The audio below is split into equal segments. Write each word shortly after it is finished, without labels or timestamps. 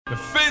The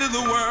fate of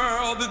the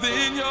world is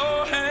in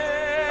your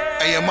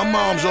hands. Hey, yeah, my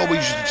mom's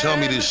always used to tell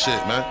me this shit,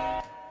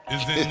 man.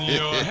 Is in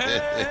your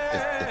hands.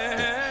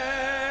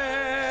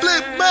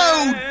 Flip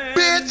mode,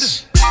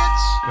 bitch.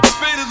 The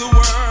fate of the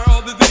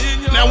world is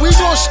in your Now we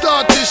gonna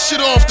start this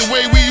shit off the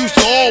way we used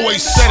to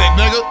always set it,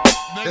 nigga.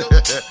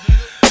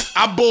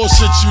 I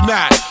bullshit you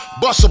not.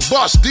 Bust a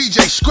bust,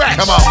 DJ Scratch.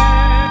 Come on.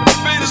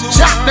 Let's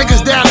chop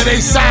niggas down to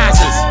their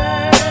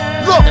sizes.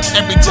 Look,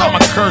 every time I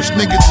curse,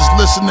 niggas is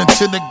listening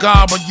to the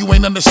God, but you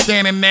ain't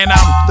understanding that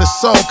I'm the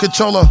soul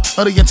controller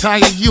of the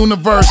entire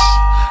universe.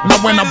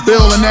 Now when I'm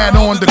building that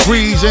on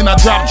degrees, and I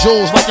drop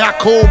jewels like I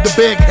called the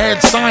big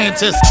head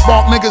scientist.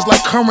 Spark niggas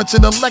like currents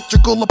in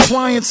electrical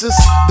appliances.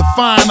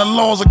 Defying the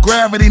laws of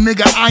gravity,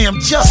 nigga, I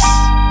am just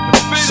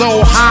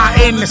so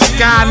high in the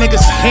sky,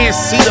 niggas can't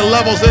see the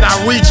levels that I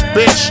reach,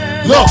 bitch.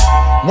 Look,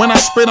 when I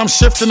spit, I'm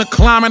shifting the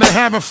climate and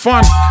having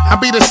fun. I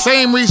be the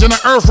same reason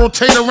the earth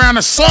rotate around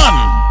the sun.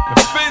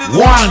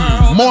 One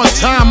more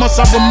time must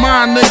I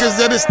remind niggas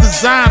that it's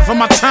designed for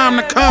my time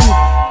to come.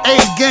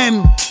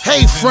 Again,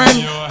 hey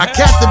friend, I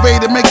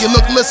captivated, make you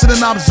look, listen,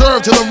 and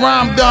observe till the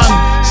rhyme done.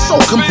 So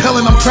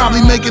compelling, I'm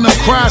probably making them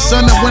cry,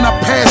 son. And when I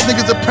pass,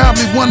 niggas will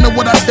probably wonder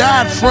what I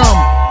died from.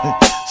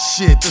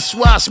 Shit, that's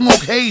why I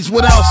smoke haze,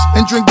 what else?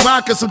 And drink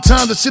vodka,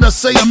 sometimes the shit I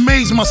say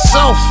amaze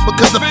myself.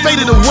 Because the fate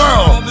of the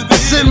world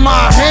is in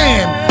my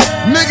hand.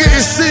 Nigga,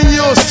 it's in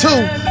yours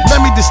too.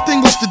 Let me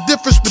distinguish the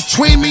difference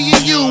between me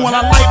and you while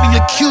I light me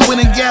a Cuban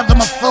and gather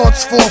my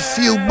thoughts for a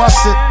few. Bust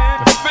it.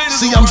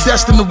 See, I'm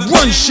destined to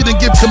run shit and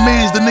give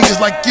commands to niggas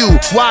like you.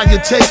 While you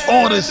take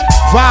orders,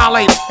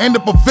 violate, end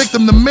up a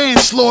victim to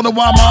manslaughter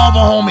while my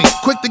other homie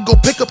quick to go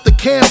pick up the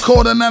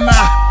camcorder. Nah.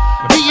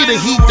 Be you the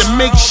heat to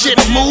make shit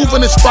move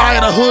and inspire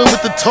the hood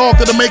with the talk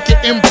that'll make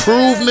it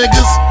improve,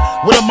 niggas.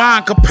 With a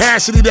mind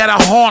capacity that I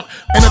haunt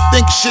and to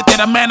think shit that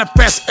I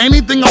manifest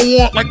anything I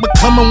want, like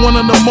becoming one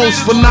of the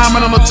most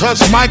phenomenal to touch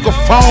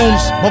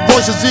microphones. My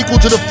voice is equal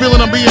to the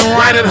feeling of being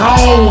right at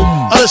home.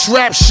 This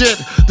rap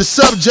shit, the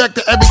subject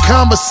of every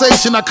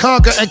conversation I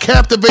conquer and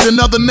captivate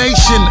another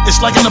nation. It's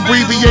like an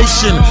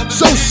abbreviation,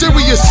 so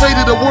serious, fate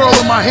of the world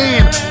in my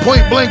hand.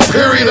 Point blank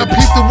period, I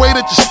peep the way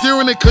that you're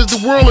steering it, cause the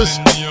world is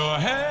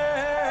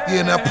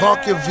yeah, now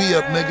park your V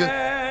up, nigga.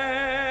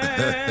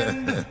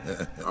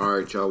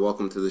 Alright, y'all,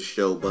 welcome to the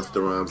show,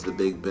 Busta Rhymes, The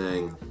Big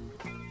Bang.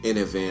 In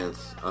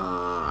advance,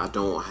 I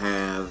don't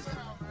have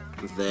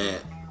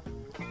that,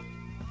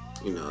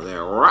 that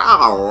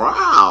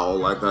row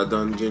like a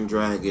Dungeon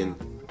Dragon.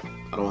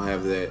 I don't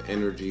have that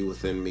energy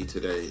within me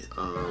today,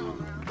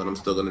 but I'm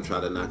still gonna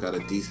try to knock out a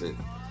decent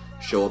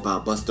show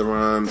about Busta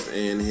Rhymes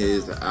and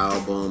his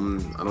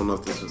album. I don't know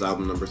if this was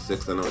album number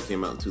 6. I know it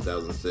came out in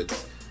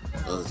 2006.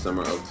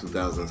 Summer of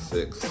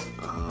 2006,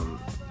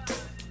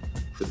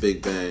 The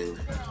Big Bang.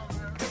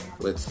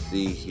 Let's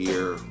see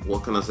here.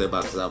 What can I say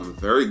about this album?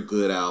 Very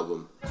good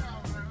album.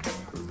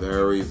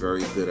 Very,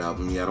 very good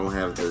album. Yeah, I don't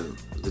have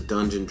the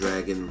Dungeon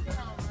Dragon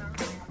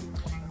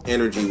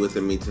energy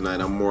within me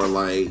tonight. I'm more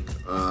like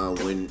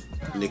when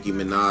Nicki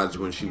Minaj,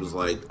 when she was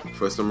like,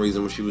 for some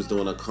reason, when she was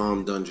doing a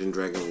calm Dungeon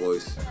Dragon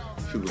voice,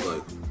 she was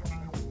like,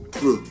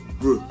 ruh,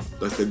 ruh,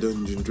 like a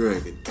Dungeon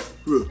Dragon.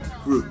 Ruh,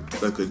 ruh,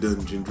 like a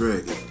Dungeon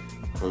Dragon.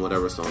 On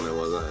whatever song that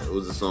was. It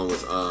was a song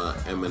with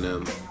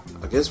Eminem.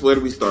 I guess where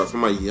do we start? For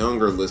my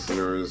younger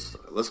listeners,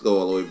 let's go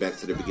all the way back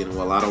to the beginning.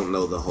 Well, I don't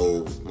know the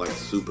whole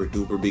super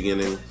duper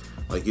beginning.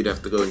 You'd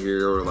have to go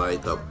hear a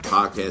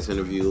podcast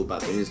interview about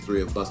the history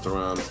of Busta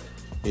Rhymes,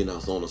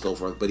 so on and so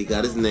forth. But he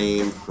got his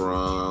name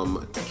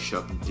from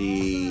Chuck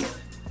D,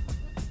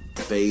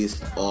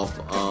 based off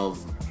of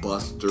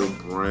Buster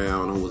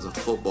Brown, who was a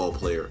football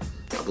player.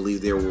 I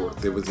believe there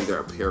was either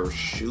a pair of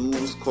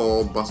shoes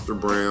called Buster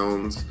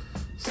Brown's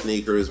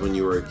sneakers when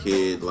you were a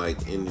kid,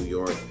 in New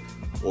York,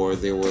 or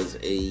there was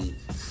a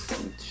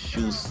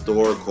shoe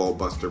store called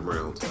Buster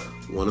Brown's.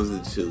 One of the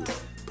two.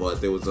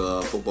 But there was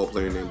a football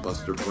player named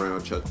Buster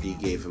Brown. Chuck D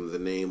gave him the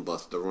name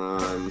Busta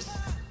Rhymes,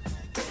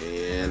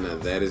 and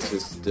that is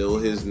still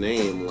his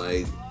name.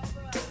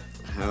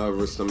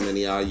 However, so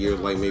many odd years,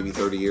 maybe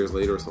 30 years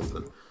later or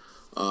something.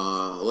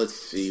 Let's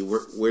see,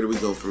 where do we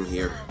go from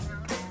here?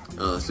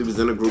 So he was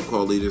in a group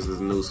called Leaders of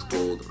the New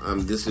School.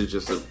 This is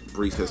just a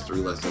brief history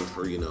lesson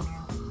for,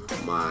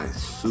 my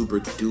super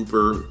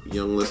duper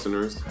young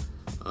listeners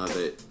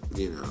that,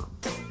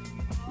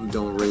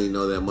 don't really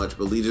know that much.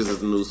 But Leaders of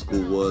the New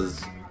School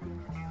was,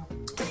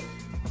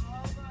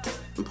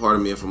 and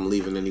pardon me if I'm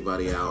leaving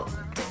anybody out,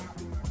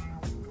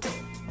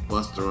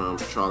 Busta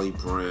Rhymes, Charlie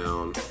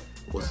Brown.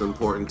 What's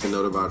important to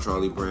note about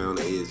Charlie Brown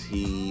is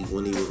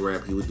when he would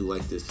rap, he would do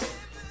this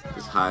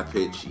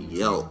high-pitched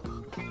yelp.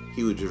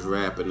 He would just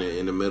rap in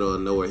the middle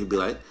of nowhere. He'd be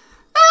like,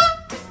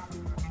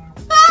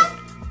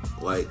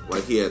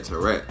 like he had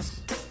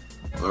Tourette's,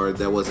 or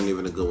that wasn't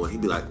even a good one.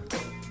 He'd be like,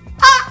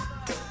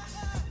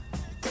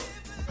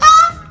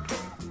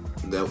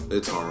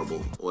 it's horrible.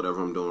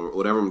 Whatever I'm doing,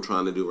 whatever I'm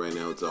trying to do right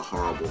now, it's a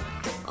horrible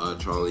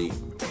Charlie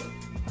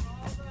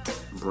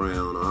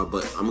Brown.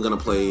 But I'm gonna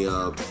play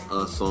a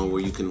song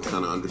where you can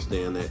kind of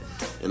understand that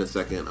in a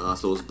second.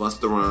 So it's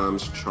Busta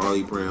Rhymes,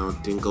 Charlie Brown,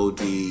 Dingo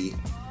D,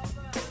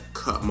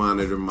 Cut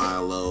Monitor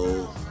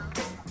Milo.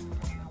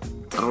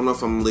 I don't know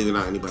if I'm leaving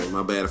out anybody.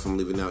 My bad if I'm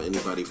leaving out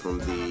anybody from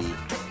the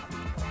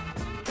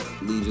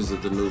Leaders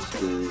of the New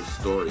School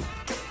story.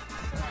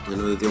 You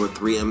know that there were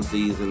 3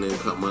 MCs and then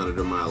Cut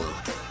Monitor Milo.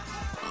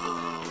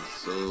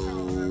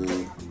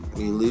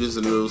 Leaders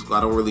of the New School,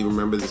 I don't really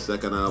remember the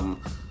second album.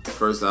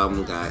 First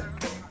album got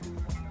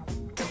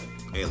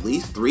at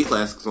least 3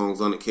 classic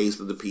songs on it. Case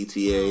of the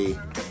PTA,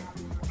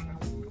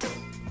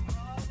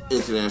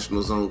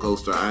 International Zone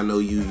Coaster, I Know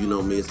You, You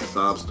Know Me, It's the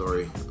Sob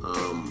Story.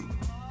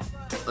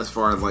 As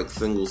far as like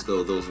singles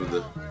go, those were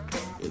the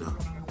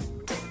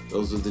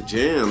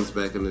jams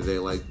back in the day.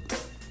 Like,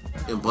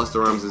 and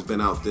Busta Rhymes has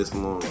been out this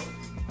long,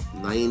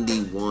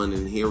 91,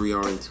 and here we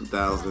are in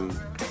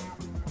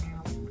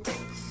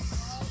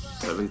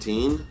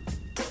 2017.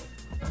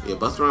 Yeah,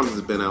 Busta Rhymes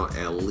has been out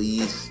at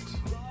least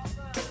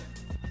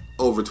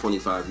over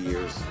 25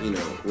 years,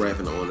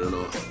 rapping on and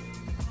off.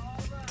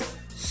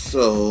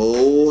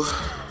 So,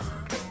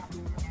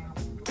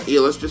 yeah,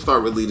 let's just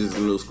start with Leaders of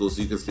the New School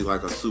so you can see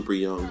like a super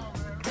young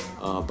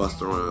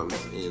Busta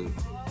Rhymes. And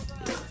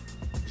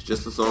it's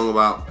just a song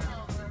about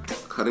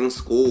cutting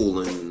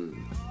school and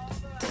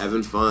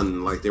having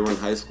fun, like they were in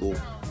high school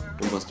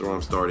when Busta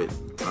Rhymes started.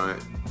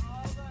 Alright.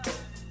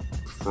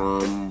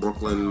 From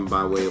Brooklyn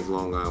by way of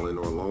Long Island,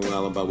 or Long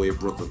Island by way of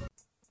Brooklyn.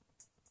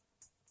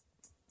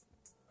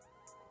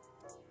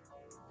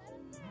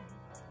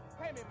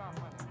 Pay me my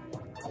money.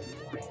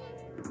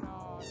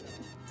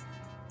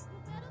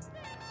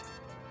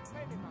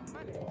 Pay me my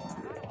money.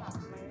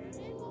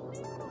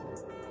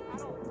 I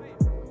don't play.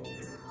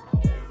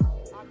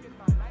 I'll get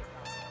my life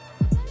out.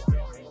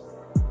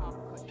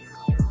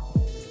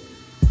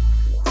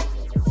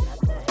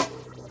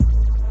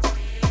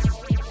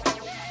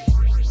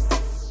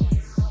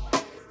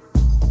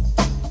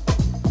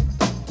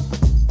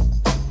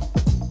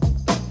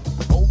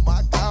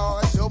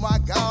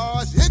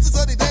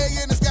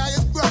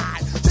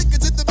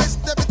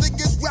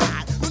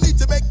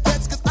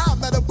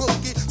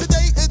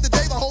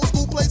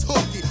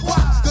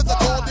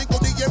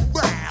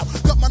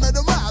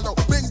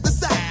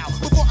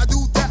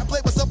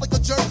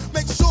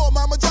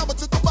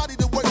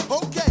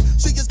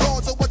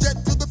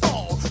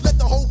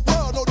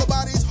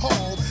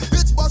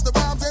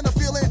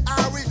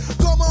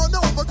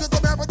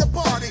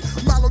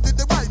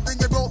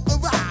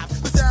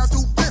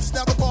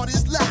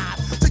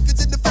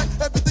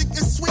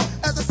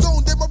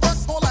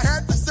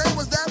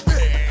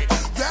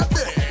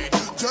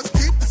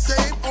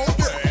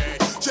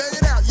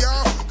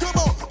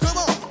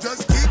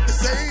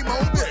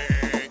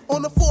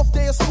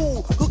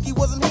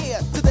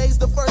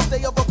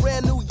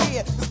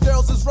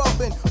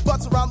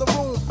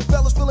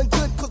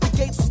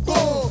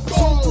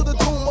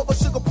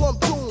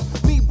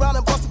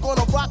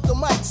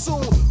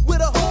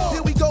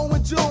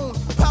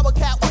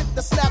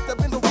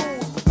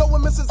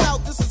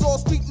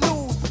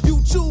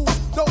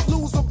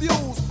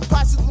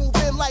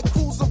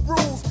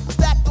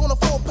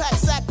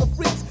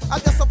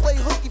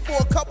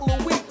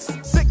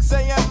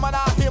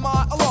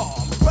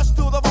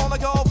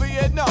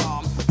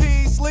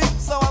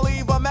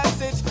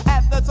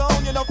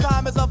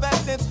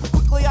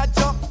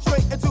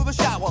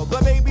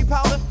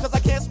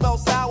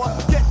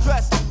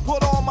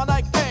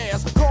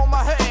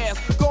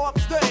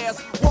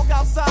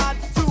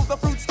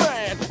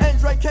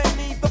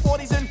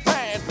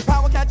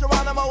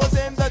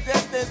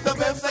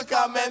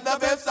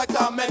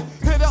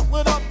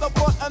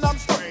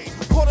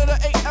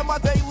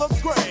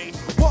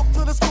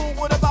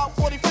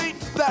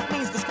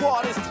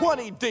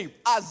 Deep,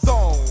 I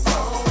zone.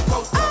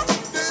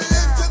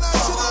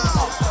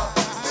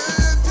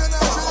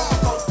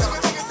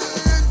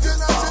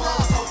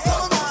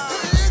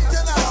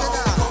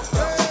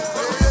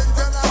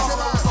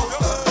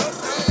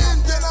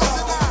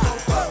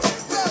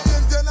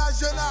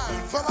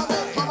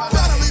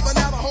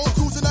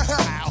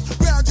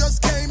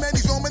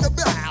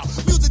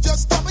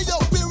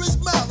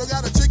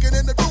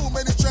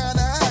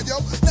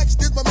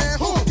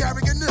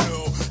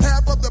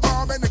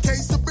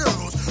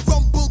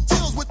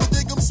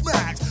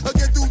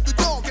 Again through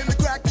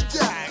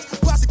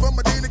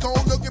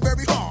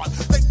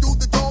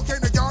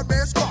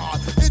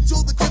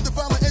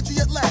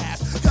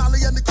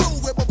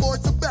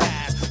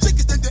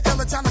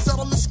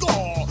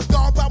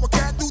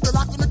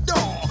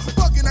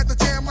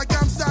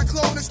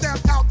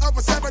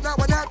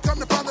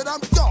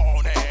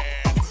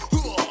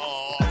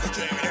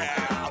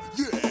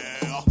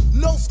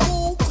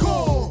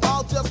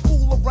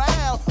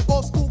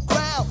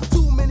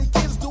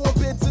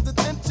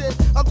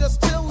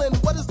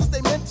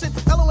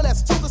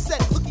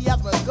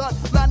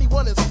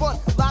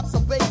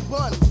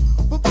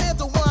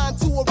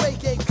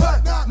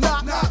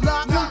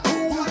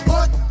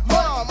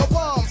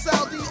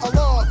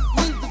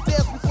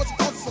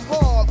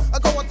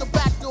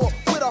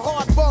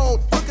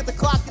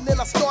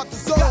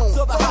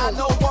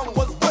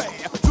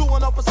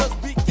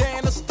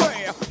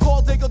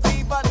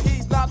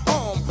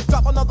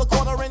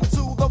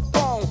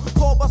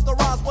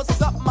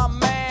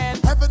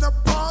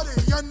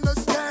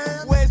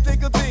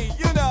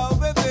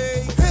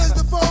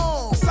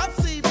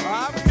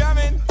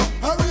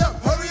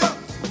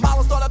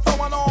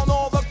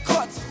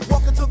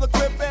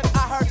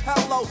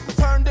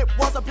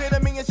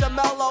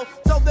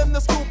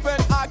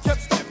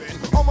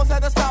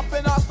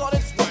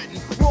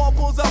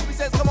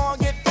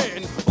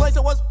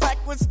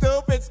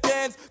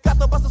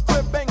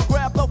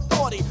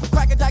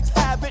Let's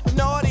have it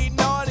naughty,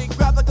 naughty.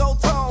 Grab the gold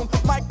tone,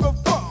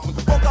 microphone.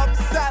 Woke up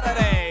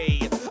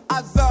Saturday,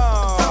 I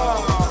zone.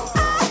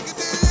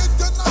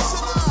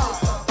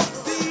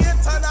 The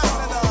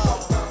international.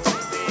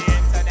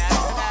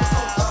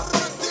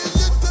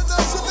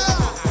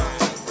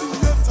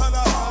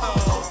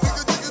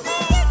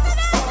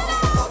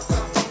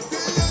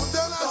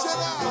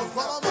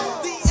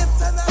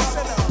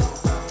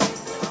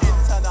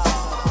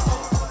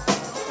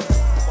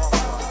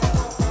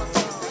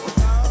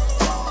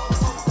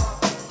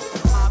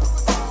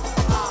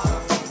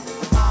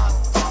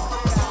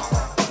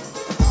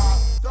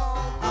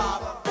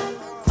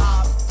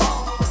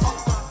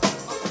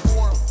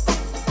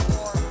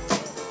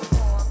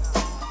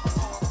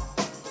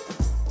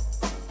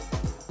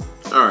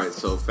 Alright,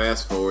 so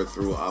fast forward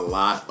through a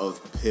lot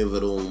of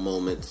pivotal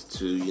moments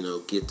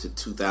to, get to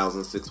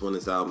 2006 when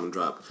this album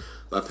dropped.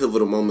 By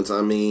pivotal moments,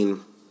 I mean,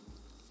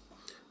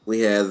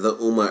 we had the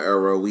Uma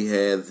era, we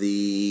had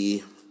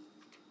these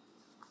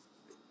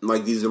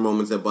are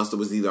moments that Busta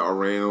was either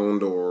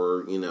around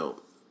or,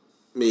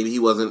 maybe he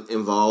wasn't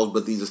involved,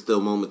 but these are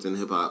still moments in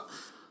hip-hop.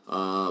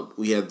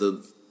 We had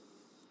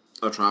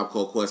A Tribe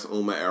Called Quest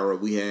Uma era,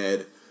 we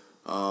had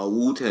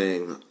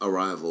Wu-Tang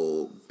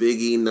arrival,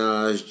 Biggie,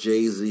 Nas,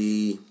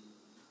 Jay-Z,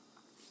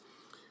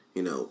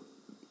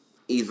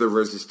 Ether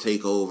versus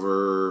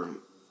Takeover,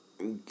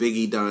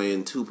 Biggie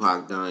dying,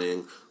 Tupac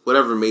dying,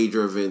 whatever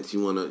major events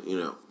you want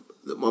to,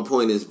 my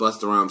point is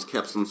Busta Rhymes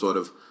kept some sort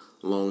of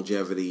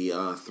longevity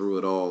through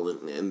it all,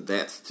 and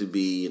that's to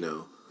be,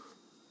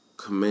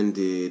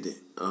 commended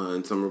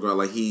in some regard.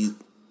 Like, he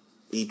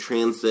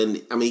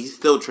transcended, he's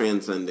still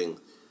transcending,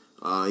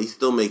 he's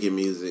still making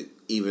music,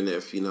 even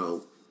if,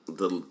 the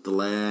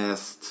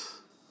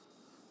last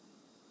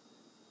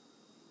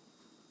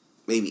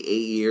maybe 8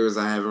 years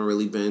I haven't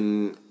really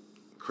been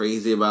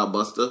crazy about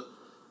Busta.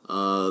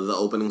 The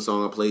opening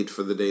song I played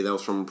for the day, that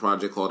was from a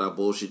project called I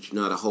Bullshit You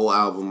Not, a whole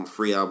album,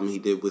 free album he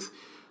did with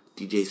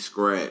DJ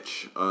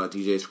Scratch.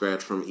 DJ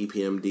Scratch from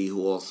EPMD,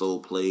 who also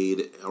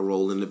played a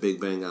role in the Big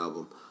Bang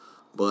album.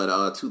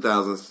 But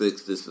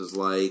 2006, this is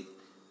like,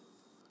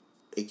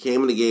 it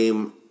came in the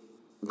game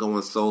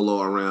going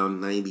solo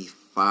around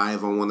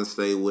 95, I want to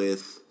say,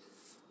 with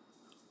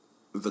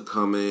The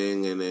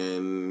Coming, and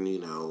then,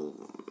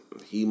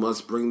 he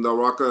must bring the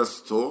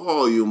ruckus to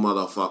all you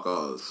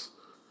motherfuckers.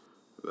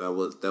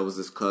 That was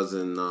his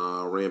cousin,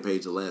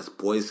 Rampage the Last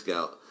Boy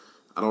Scout.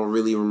 I don't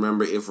really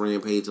remember if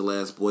Rampage the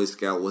Last Boy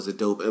Scout was a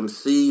dope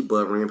MC,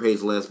 but Rampage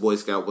the Last Boy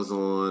Scout was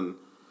on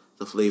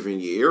the Flavor in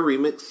Your Ear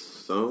remix,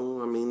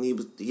 so,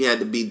 he had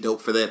to be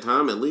dope for that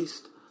time, at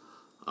least.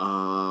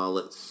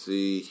 Let's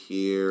see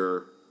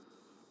here.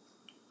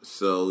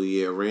 So,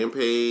 yeah,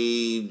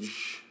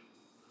 Rampage,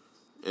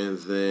 and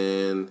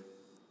then,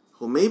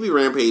 well, maybe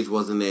Rampage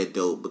wasn't that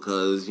dope,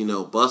 because,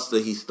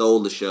 Busta, he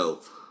stole the show,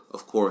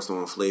 of course,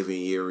 on Flavor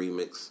in Your Ear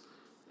remix.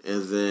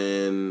 And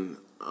then,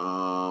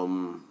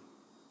 I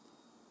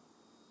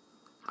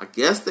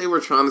guess they were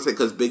trying to say,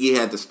 because Biggie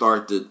had to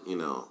start the,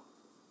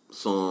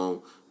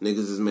 song,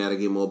 Niggas is Mad I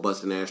Get More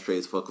Bustin'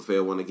 Ashtrays, Fuck a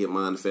Fair, Wanna Get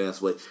Mine the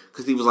Fast Way,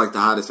 because he was like the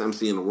hottest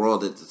MC in the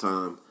world at the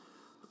time.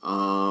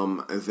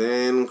 And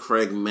then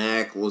Craig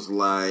Mack was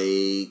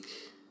like,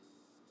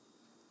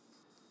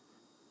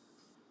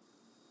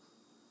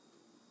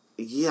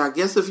 yeah, I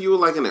guess if you were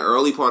like in the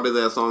early part of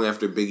that song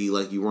after Biggie,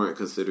 like, you weren't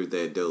considered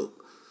that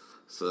dope.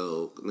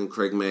 So then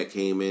Craig Mack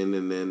came in,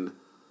 and then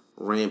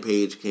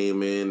Rampage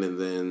came in, and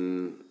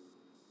then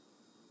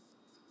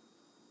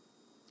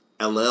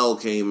LL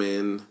came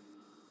in.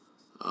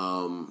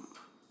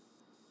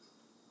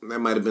 That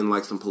might have been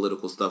like some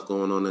political stuff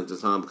going on at the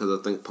time, because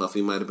I think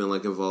Puffy might have been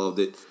like involved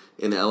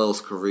in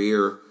LL's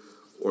career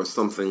or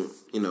something,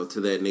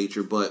 to that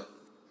nature. But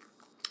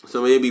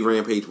so maybe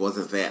Rampage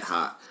wasn't that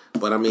hot,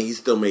 but he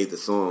still made the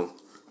song.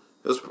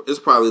 It's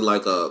probably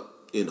like it's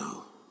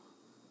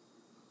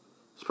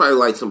probably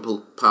like some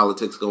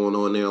politics going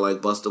on there. Like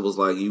Busta was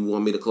like, "You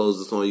want me to close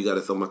the song? You got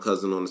to throw my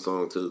cousin on the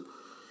song too."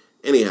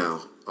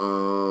 Anyhow,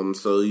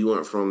 so you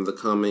went from The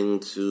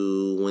Coming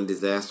to When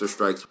Disaster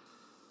Strikes.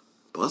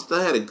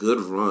 Busta had a good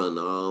run.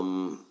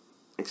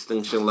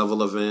 Extinction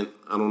Level Event.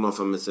 I don't know if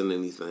I'm missing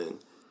anything.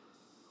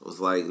 It was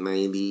like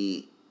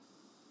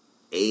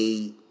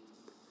 98.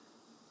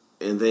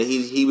 And then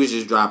he was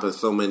just dropping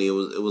so many. It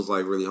was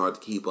like really hard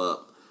to keep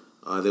up.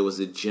 There was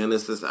a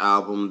Genesis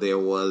album. There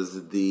was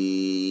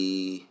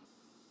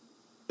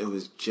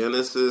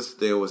Genesis.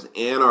 There was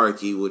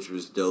Anarchy, which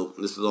was dope.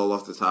 This is all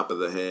off the top of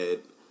the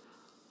head.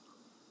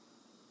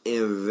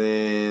 And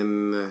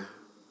then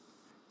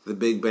The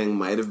Big Bang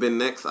might have been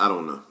next. I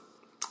don't know.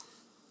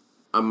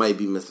 I might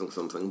be missing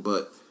something,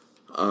 but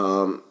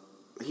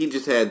he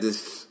just had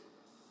this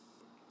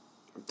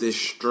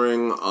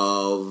string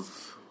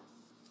of.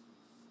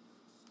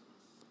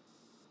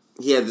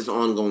 He had this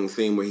ongoing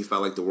theme where he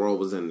felt like the world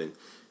was ending.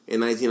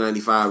 In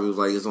 1995, it was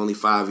like, it's only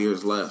 5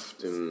 years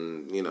left,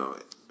 and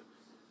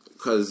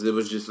because there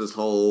was just this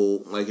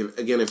whole, like,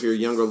 if you're a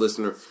younger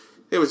listener,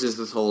 there was just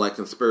this whole like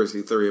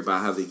conspiracy theory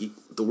about how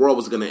the world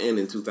was going to end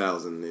in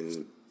 2000,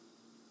 and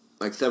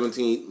like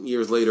 17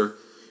 years later,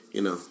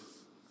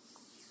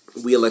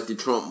 we elected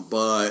Trump,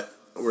 but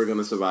we're going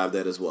to survive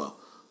that as well.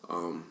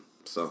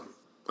 So,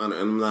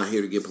 I'm not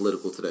here to get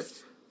political today.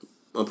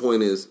 My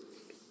point is,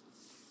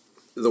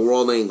 the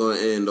world ain't going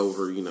to end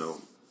over,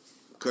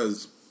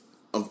 because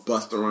of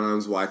Busta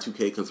Rhymes,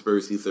 Y2K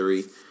conspiracy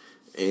theory,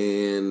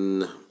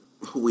 and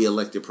who we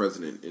elected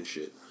president and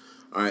shit.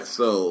 Alright,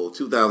 so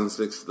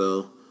 2006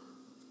 though.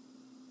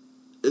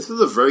 This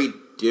is a very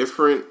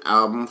different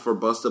album for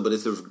Busta, but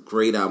it's a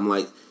great album.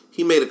 Like,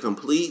 he made a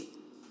complete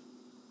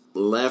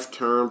left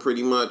turn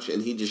pretty much,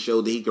 and he just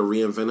showed that he could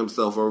reinvent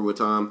himself over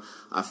time.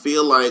 I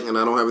feel like, and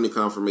I don't have any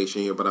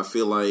confirmation here, but I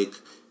feel like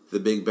The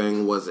Big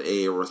Bang was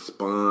a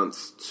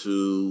response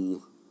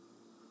to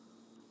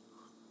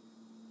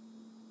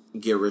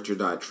Get Rich or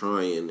Die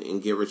Trying,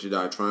 and Get Rich or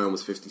Die Trying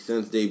was 50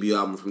 Cent's debut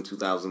album from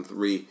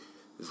 2003.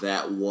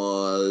 That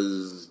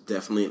was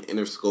definitely an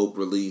Interscope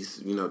release,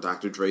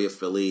 Dr. Dre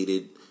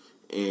affiliated,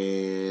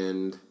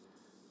 and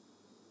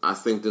I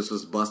think this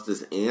was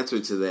Busta's answer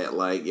to that.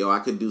 Like, I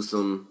could do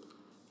some,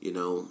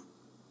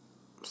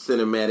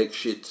 cinematic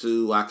shit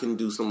too. I can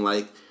do some,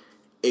 like,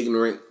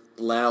 ignorant,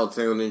 loud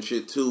sounding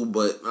shit too,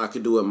 but I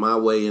could do it my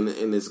way, and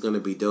it's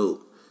gonna be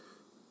dope.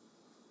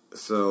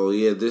 So,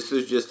 yeah, this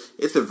is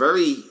it's a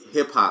very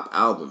hip-hop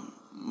album,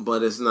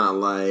 but it's not,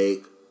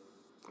 like,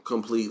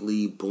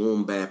 completely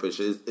boom bapish.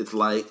 It's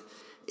like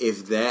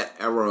if that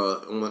era,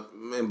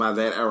 and by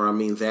that era I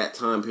mean that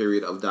time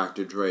period of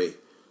Dr. Dre,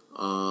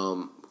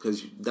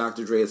 because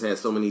Dr. Dre has had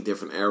so many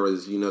different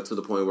eras, to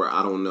the point where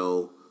I don't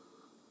know,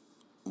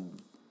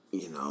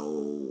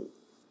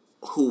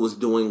 who was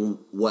doing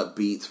what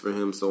beats for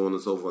him, so on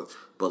and so forth.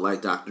 But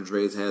like Dr.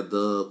 Dre's had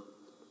the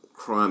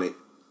Chronic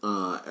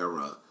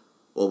era.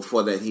 Well,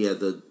 before that he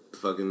had the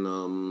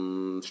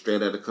fucking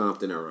Straight Outta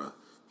Compton era.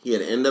 He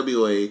had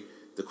NWA,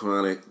 the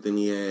Chronic, then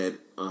he had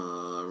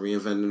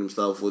reinvented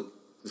himself with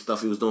the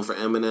stuff he was doing for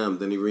Eminem,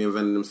 then he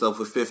reinvented himself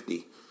with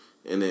 50.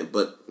 And then,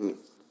 but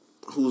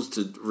who's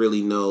to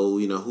really know,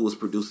 who was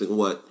producing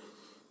what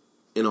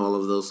in all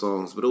of those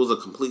songs? But it was a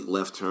complete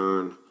left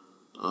turn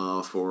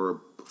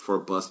for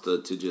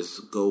Busta to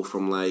just go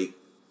from, like,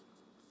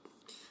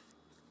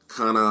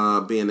 kind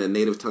of being a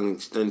Native Tongue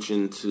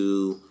extension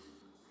to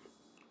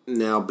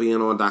now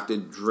being on Dr.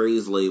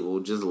 Dre's label,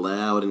 just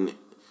loud and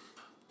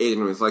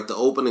ignorance. Like the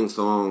opening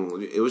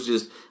song, it was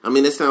just,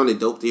 it sounded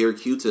dope to hear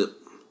Q-Tip,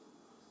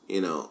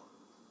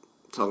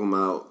 talking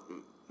about,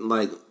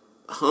 like,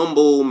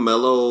 humble,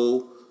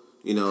 mellow,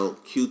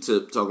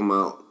 Q-Tip talking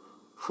about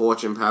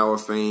fortune, power,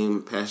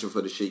 fame, passion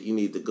for the shit. You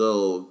need to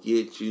go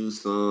get you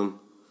some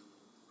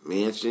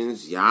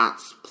mansions,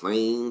 yachts,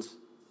 planes.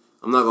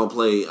 I'm not gonna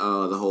play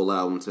the whole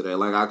album today.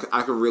 Like,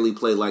 I could really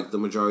play, like, the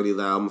majority of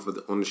the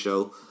album on the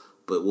show,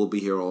 but we'll be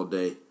here all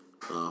day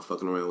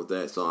fucking around with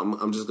that. So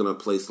I'm just gonna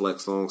play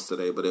select songs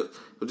today, but it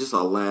was just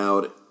a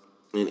loud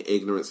and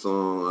ignorant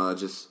song.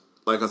 Just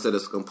like I said,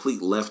 it's a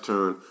complete left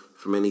turn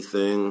from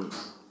anything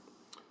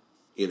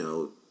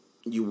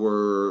you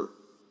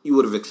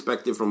would have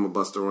expected from a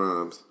Busta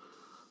Rhymes.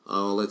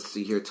 Let's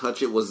see here.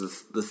 Touch It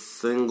was the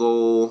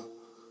single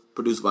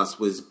produced by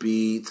Swizz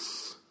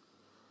Beatz.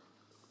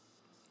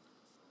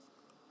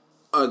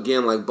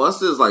 Again, like,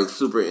 Busta is, like,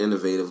 super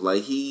innovative.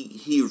 Like,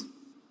 he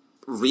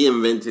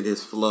reinvented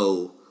his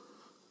flow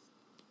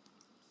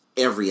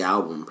every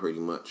album, pretty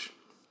much.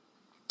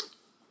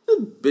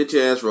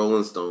 Bitch-ass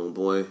Rolling Stone,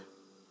 boy.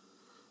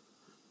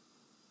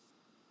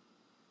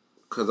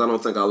 Because I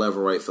don't think I'll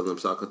ever write for them,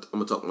 so I'm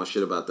going to talk my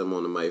shit about them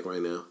on the mic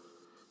right now.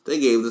 They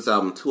gave this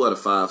album 2 out of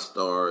 5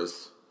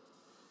 stars.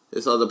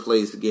 This other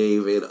place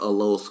gave it a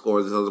low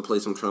score. This other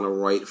place I'm trying to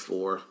write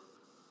for.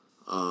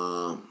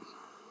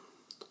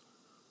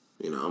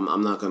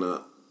 I'm not going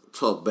to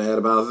talk bad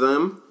about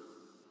them.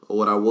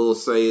 What I will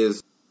say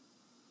is,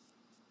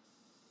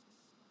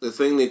 the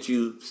thing that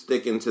you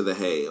stick into the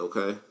hay,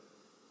 okay?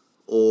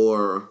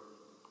 Or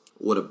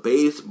what a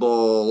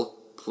baseball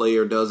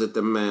player does at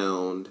the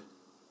mound,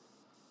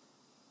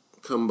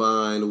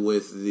 combined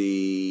with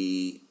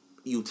the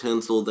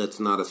utensil that's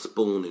not a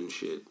spoon and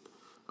shit.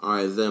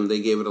 Alright, they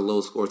gave it a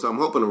low score, so I'm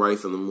hoping to write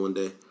for them one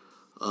day.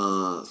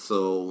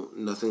 So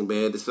nothing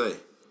bad to say.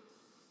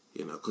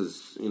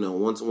 Because,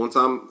 once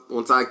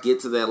I get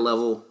to that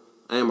level,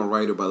 I am a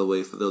writer, by the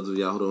way, for those of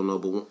y'all who don't know,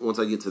 but once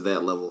I get to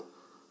that level,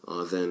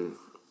 then,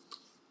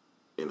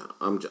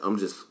 I'm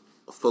just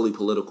fully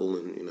political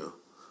and,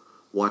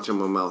 watching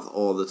my mouth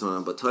all the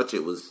time. But Touch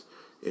It was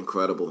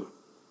incredible.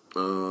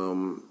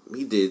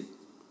 He did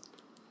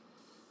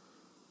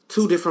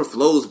 2 different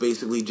flows,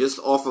 basically, just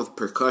off of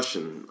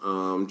percussion.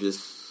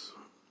 Just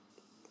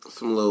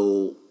some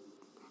little,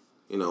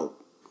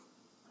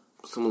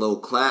 some little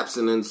claps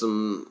and then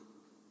some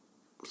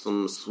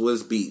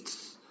Swizz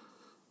beats.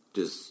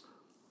 Just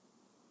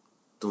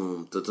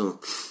dum da dum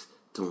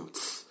dum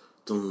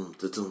dum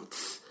da dum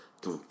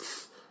dum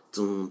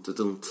dum da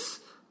dum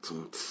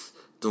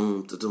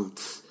dum da dum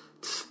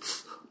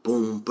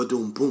boom ba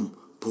dum boom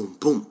boom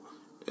boom.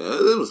 Yeah,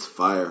 it was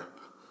fire.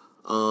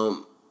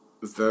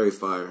 Very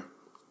fire.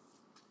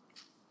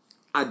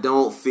 I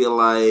don't feel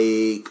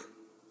like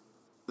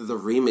the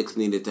remix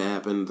needed to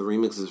happen. The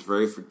remix is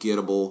very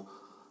forgettable.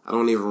 I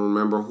don't even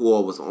remember who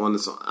all was on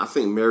this. I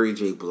think Mary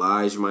J.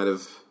 Blige might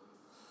have.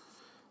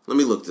 Let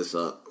me look this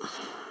up.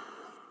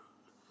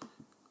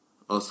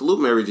 Oh,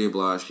 salute Mary J.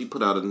 Blige. She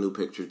put out a new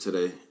picture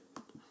today.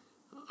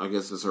 I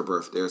guess it's her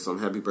birthday or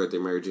something. Happy birthday,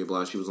 Mary J.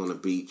 Blige. She was on the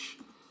beach.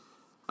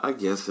 I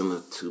guess in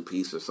a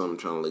two-piece or something,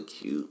 trying to look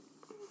cute.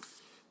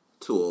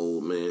 Too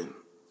old, man.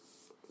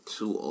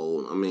 Too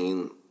old. I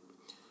mean,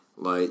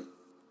 like,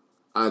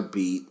 I'd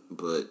beat,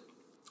 but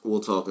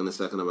we'll talk in a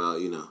second about,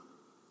 you know,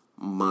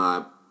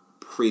 my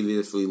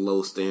previously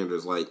low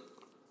standards. Like,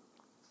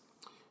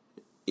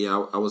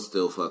 yeah, I would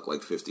still fuck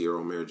like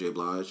 50-year-old Mary J.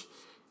 Blige.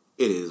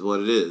 It is what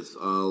it is.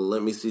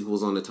 Let me see who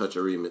was on the Touch It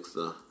remix,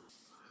 though.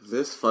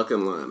 This fucking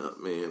lineup,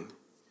 man.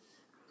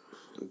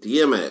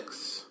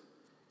 DMX.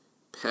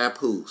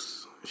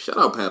 Papoose. Shout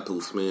out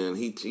Papoose, man.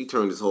 He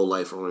turned his whole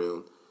life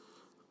around,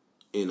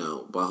 you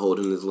know, by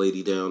holding his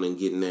lady down and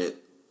getting that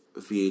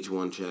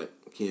VH1 check.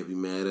 Can't be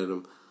mad at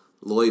him.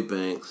 Lloyd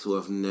Banks, who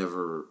I've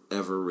never,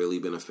 ever really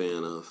been a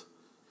fan of.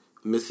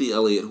 Missy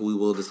Elliott, who we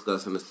will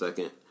discuss in a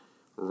second.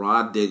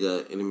 Rod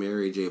Digger and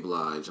Mary J.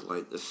 Blige.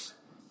 Like, this.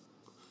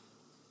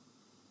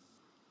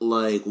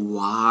 Like,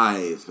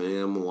 why,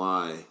 fam?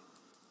 Why?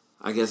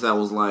 I guess that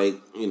was like,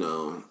 you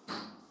know,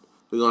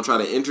 we're going to try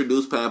to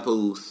introduce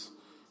Papoose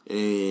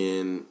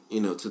and,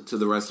 you know, to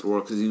the rest of the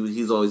world, because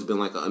he's always been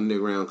like an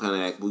underground kind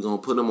of act. We're going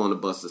to put him on the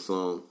Busta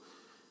song,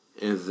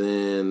 and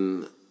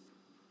then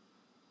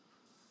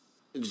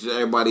just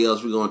everybody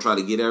else, we're going to try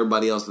to get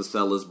everybody else to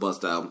sell this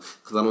Busta album,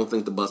 because I don't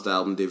think the Busta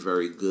album did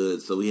very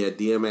good. So we had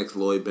DMX,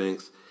 Lloyd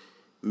Banks,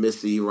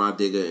 Missy, Rod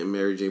Digger, and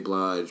Mary J.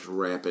 Blige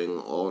rapping,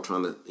 all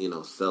trying to, you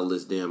know, sell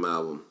this damn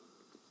album,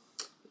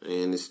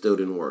 and it still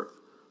didn't work.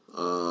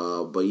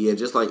 But yeah,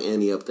 just like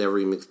Annie Up, that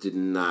remix did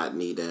not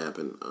need to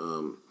happen.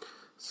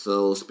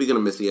 So speaking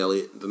of Missy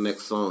Elliott, the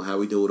next song, How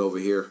We Do It Over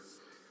Here.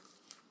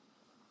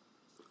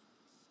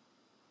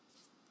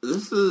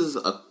 This is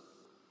a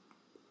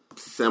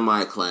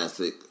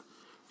semi-classic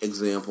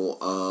example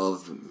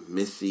of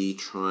Missy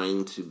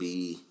trying to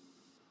be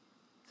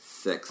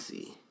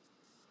sexy.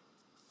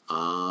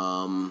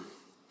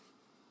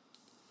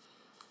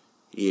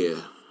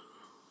 Yeah.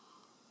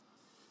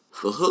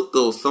 The hook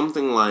goes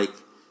something like,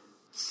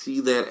 see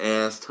that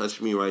ass,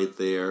 touch me right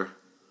there.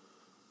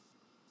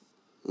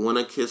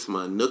 Wanna kiss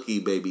my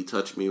nookie, baby,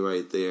 touch me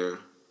right there.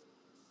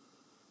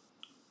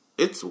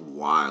 It's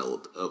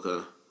wild,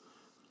 okay?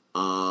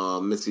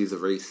 Missy's a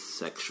very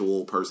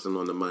sexual person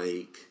on the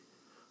mic.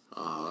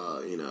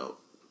 You know,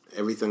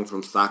 everything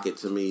from Sock It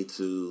To Me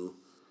to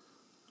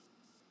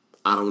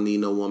I Don't Need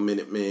No 1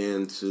 Minute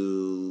Man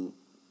to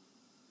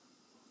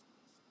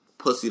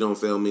Pussy Don't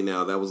Fail Me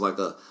Now. That was like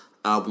a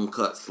album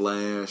cut /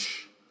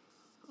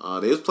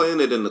 they was playing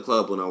it in the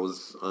club when I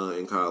was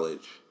in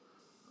college.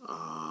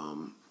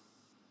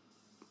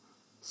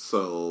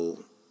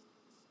 So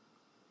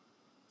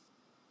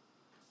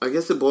I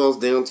guess it boils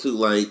down to,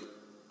 like,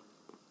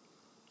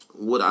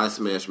 would I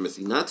smash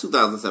Missy? Not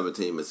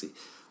 2017 Missy.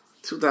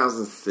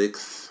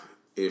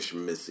 2006-ish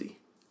Missy.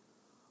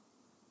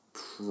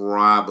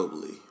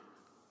 Probably.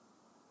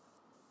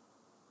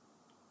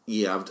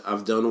 Yeah,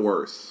 I've done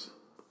worse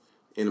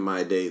in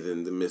my day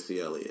than the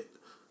Missy Elliott.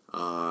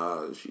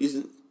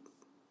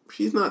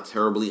 She's not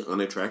terribly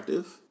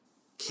unattractive.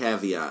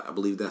 Caveat, I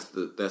believe that's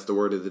the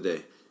word of the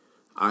day.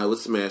 I would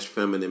smash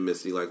feminine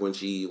Missy, like when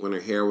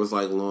her hair was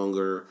like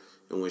longer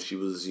and when she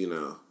was, you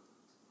know,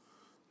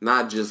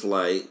 not just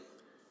like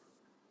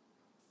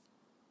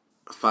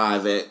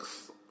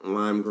 5X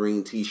lime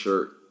green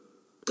t-shirt,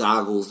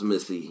 goggles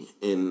Missy,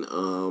 and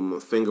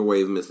finger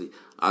wave Missy.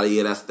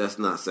 Yeah, that's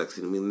not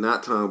sexy to me.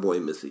 Not tomboy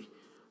Missy,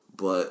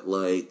 but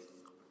like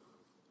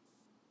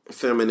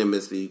feminine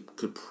Missy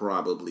could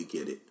probably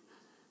get it.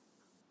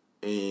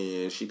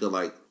 And she could,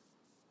 like,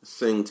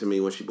 sing to me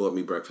when she bought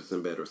me breakfast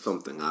in bed or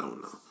something. I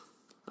don't know.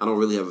 I don't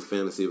really have a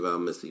fantasy about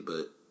Missy,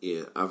 but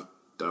yeah, I've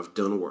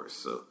done worse.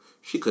 So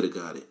she could have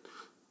got it.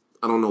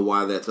 I don't know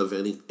why that's of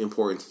any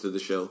importance to the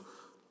show,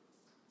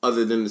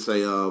 other than to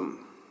say,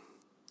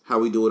 How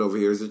We Do It Over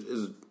Here is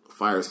a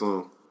fire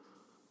song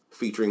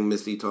featuring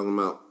Missy talking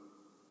about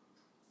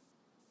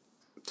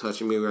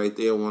touching me right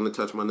there. Want to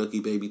touch my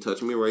nookie, baby?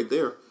 Touch me right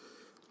there.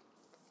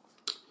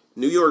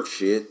 New York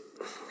shit.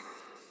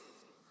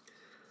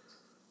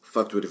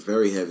 Fucked with it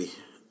very heavy.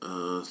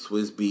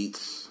 Swizz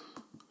Beatz.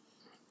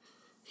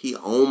 He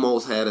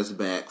almost had us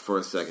back for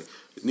a second.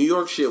 New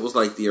York shit was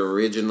like the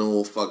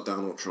original Fuck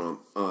Donald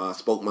Trump. I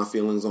spoke my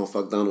feelings on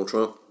Fuck Donald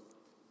Trump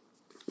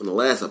in the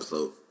last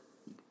episode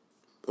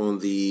on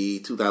the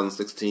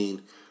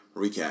 2016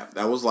 recap.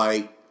 That was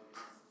like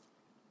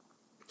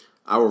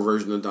our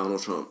version of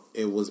Donald Trump.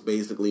 It was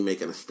basically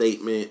making a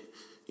statement,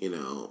 you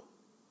know,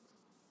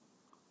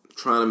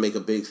 trying to make a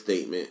big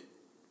statement,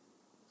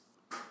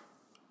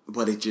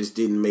 but it just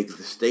didn't make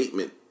the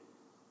statement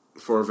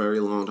for a very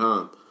long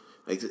time.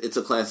 Like, it's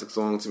a classic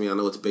song to me. I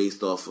know it's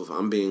based off of,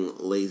 I'm being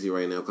lazy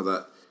right now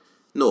because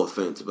no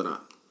offense, but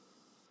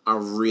I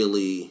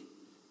really,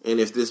 and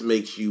if this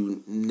makes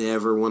you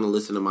never want to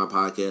listen to my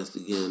podcast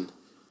again,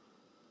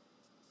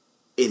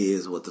 it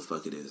is what the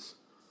fuck it is.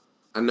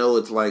 I know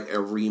it's like a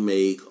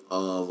remake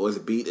of, or the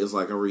beat is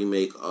like a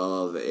remake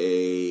of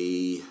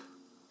a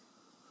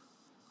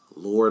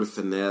Lord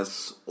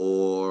Finesse,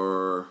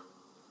 or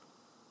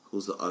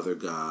who's the other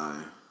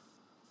guy?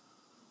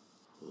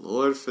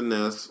 Lord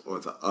Finesse or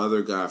the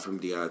other guy from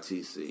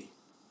DITC.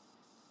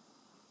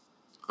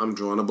 I'm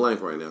drawing a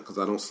blank right now because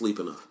I don't sleep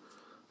enough.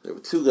 There were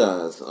two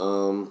guys.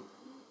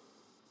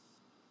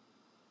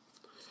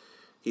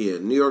 Yeah,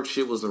 New York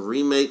Shit was a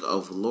remake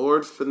of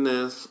Lord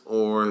Finesse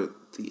or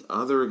the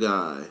other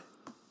guy.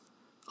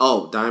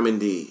 Oh, Diamond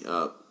D.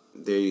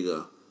 There you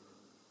go.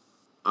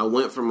 I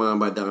went for mine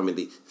by Diamond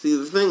D. See,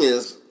 the thing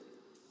is,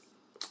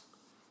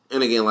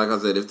 and again, like I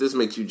said, if this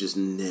makes you just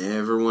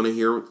never want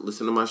to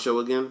listen to my show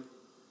again,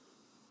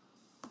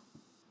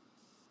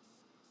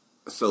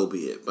 so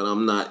be it. But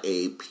I'm not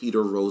a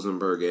Peter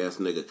Rosenberg ass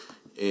nigga.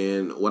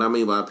 And what I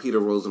mean by Peter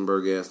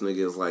Rosenberg ass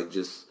nigga is like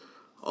just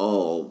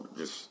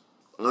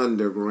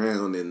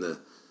underground in the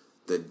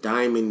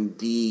Diamond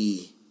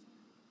D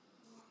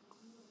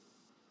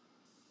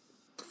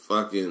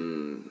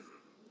fucking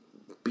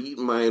Beat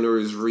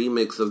Miners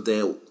remix of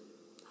that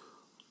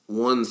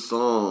one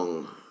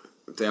song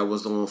that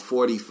was on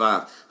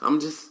 45. I'm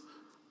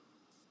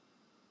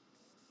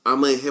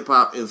a hip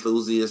hop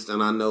enthusiast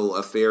and I know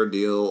a fair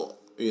deal,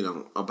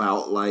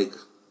 about like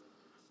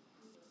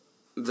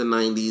the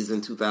 90s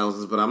and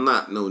 2000s, but I'm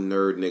not no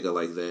nerd nigga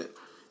like that.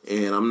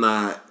 And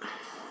I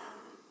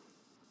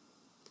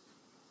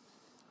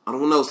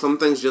don't know, some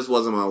things just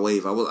wasn't my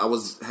wave. I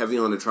was heavy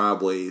on the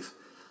Tribe wave.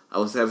 I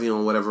was heavy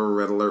on whatever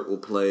Red Alert will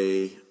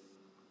play.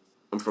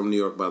 I'm from New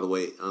York, by the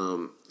way,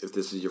 if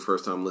this is your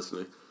first time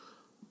listening.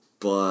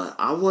 But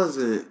I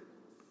wasn't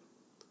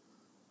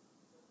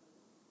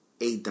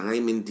a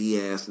Diamond D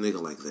ass nigga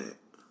like that.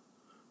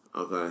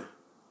 Okay?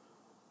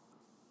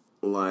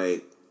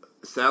 Like,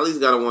 Sally's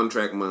Got a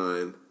One-Track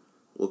Mind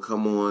will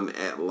come on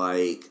at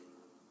like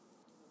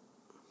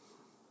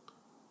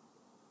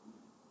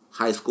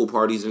high school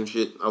parties and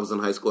shit. I was in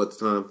high school at the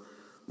time.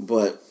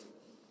 But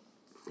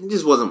it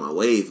just wasn't my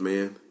wave,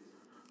 man.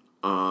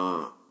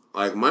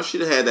 Like, my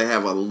shit had to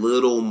have a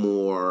little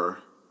more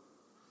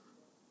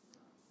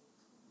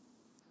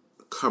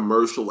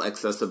commercial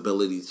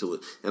accessibility to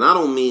it. And I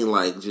don't mean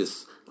like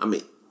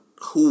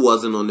who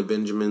wasn't on the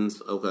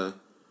Benjamins, okay?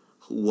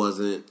 Who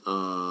wasn't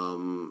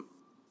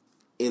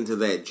into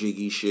that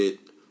jiggy shit?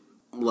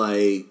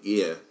 Like,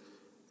 yeah.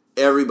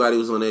 Everybody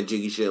was on that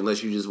jiggy shit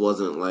unless you just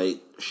wasn't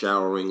like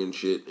showering and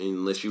shit.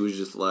 Unless you was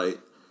just like,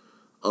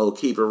 oh,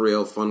 Keep It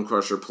Real, Fun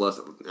Crusher Plus.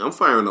 I'm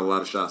firing a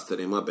lot of shots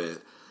today, my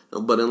bad.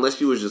 But unless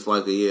you was just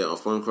like a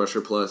Fun Crusher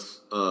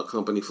Plus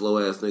company flow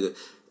ass nigga,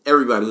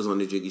 everybody was on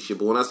the jiggy shit.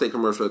 But when I say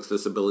commercial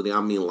accessibility,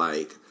 I mean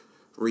like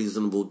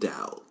Reasonable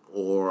Doubt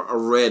or a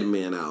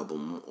Redman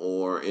album,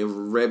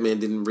 and Redman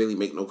didn't really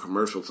make no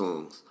commercial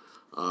songs.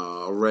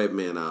 A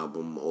Redman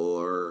album,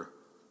 or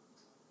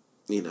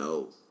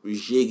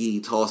Jiggy,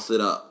 Toss It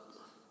Up,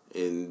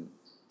 and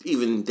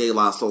even De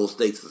La Soul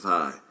Stakes is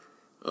High.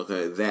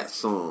 Okay, that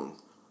song.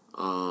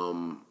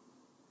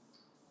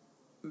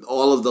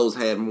 All of those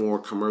had more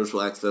commercial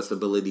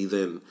accessibility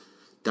than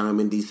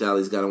Diamond D.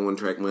 Sally's Got a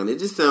One-Track Mind. It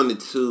just sounded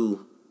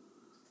too,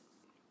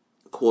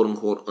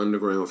 quote-unquote,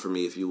 underground for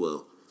me, if you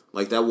will.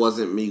 Like, that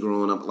wasn't me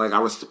growing up. Like, I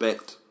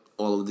respect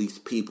all of these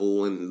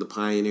people and the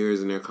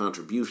pioneers and their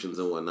contributions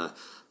and whatnot,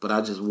 but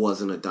I just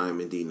wasn't a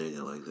Diamond D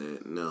nigga like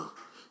that, no.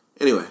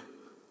 Anyway,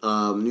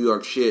 New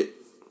York Shit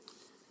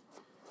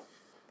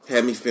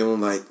had me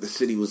feeling like the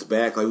city was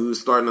back. Like, we were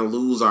starting to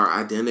lose our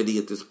identity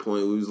at this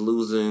point. We was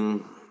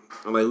losing...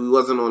 Like, we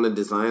wasn't on the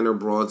designer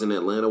broads in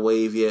Atlanta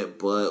wave yet,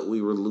 but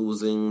we were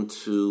losing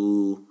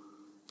to,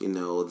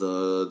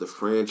 the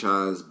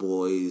franchise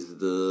boys.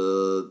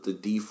 The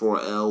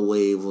D4L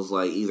wave was,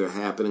 like, either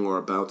happening or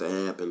about to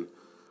happen.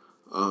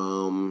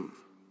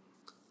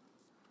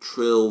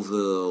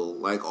 Trillville.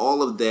 Like,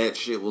 all of that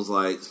shit was,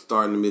 like,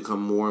 starting to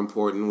become more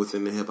important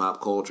within the hip-hop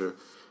culture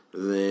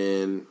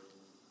than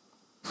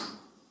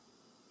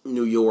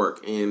New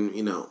York. And,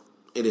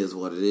 it is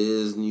what it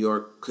is. New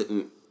York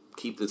couldn't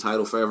keep the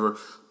title forever,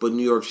 but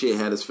New York Shit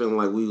had us feeling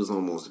like we was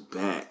almost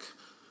back.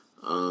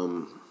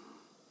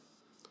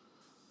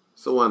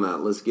 So why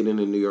not? Let's get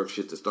into New York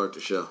Shit to start the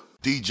show.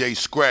 DJ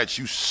Scratch,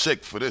 you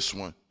sick for this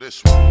one. New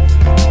York,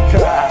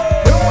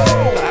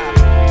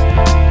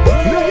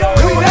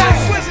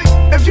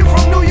 if you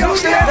from New York,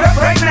 stand up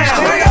right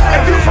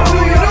now. If you from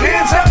New York,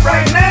 hands up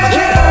right now.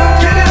 Get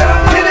up, get it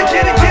up, get it,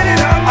 get it, get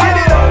it up,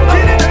 get it up,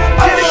 get it up,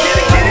 get it, get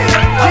it, get it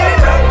up, get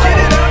it up, get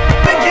it up,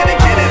 get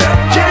it, get it up,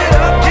 get it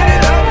up, get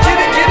it up,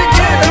 get it, get it,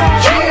 get it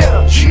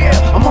up.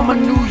 Yeah, I'm on my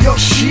New York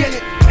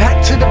shit.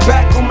 Back to the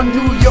back on my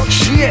New York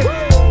shit.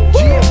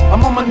 Yeah,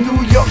 I'm on my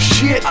New York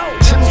shit.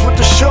 Tims with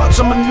the shorts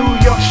on my New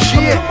York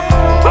shit.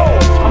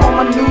 I'm on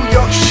my New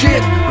York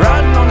shit.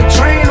 Riding on the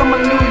train on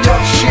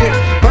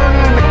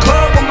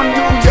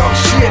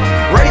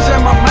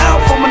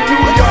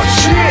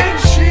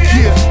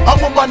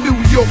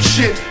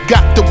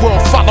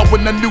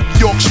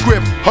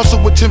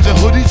Timbs and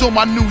hoodies on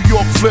my New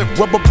York flip.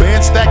 Rubber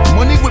band stack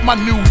money with my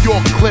New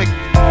York click.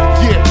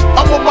 Yeah,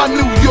 I'm on my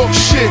New York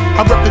shit.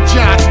 I rep the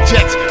Giants,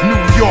 Jets, New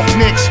York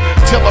Knicks.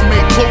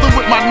 Tailor-made clothing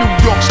with my New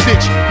York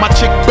stitch. My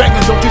chick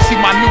banging, don't you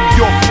see my New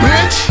York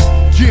bitch?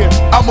 Yeah,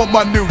 I'm on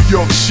my New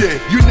York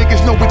shit. You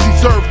niggas know we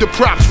deserve the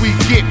props we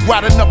get.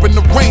 Riding up in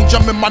the range,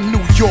 I'm in my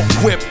New York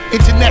whip.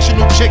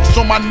 International chicks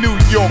on my New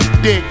York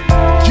dick.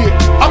 Yeah,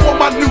 I'm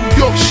on my New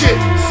York shit.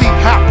 See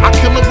how I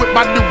kill it with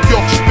my New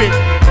York spit.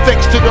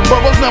 Thanks to the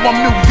boroughs, now I'm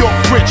New York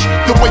rich.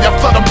 The way I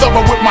flood, I'm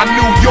thorough with my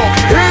New York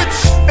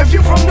hits. If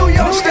you from New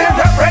York, stand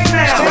up right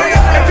now.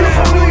 If you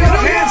from New York,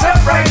 hands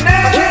up right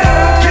now. Get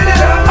up, get it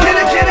up, get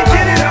it, get it,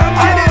 get it up,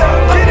 get it up,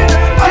 get it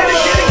up, get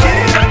it, get it, get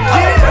it up,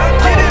 get it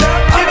up, get it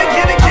up, get it,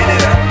 get it, get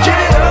it up, get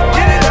it up,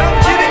 get it up,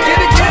 get it,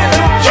 get it, get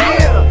it up.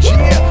 Yeah,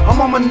 yeah, I'm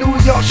on my New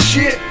York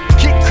shit.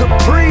 Kid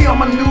Capri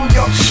on my New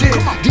York shit.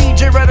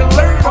 DJ Red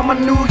Alert on my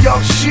New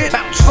York shit.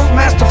 Funk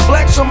Master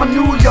Flex on my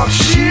New York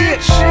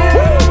shit.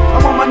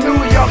 I'm on my New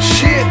York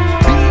shit.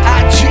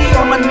 B.I.G.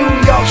 on my New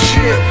York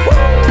shit.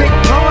 Big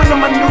Pun on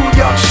my New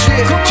York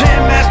shit.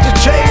 Jam Master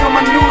J on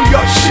my New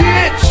York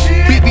shit.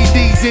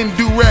 BBDs and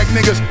do-rag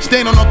niggas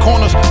stand on the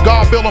corners,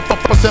 guard building for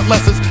 %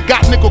 lessons.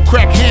 Got nickel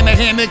crack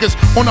hand-to-hand niggas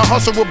on the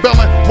hustle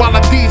rebelling, while the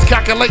D's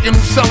calculating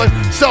who's selling.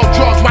 Sell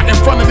drugs right in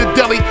front of the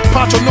deli.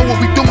 Poncho know what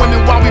we doing,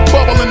 and while we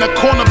bubble in the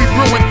corner be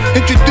brewing.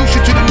 Introduce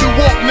you to the New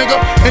York nigga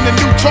and the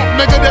New Talk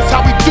nigga. That's how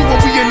we do when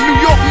we in New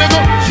York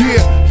nigga.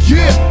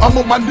 Yeah, I'm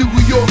on my New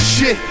York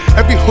shit.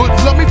 Every hood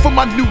love me for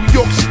my New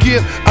York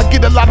skill. I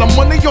get a lot of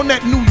money on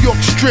that New York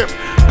strip.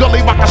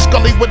 Gully rock a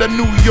scully with a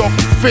New York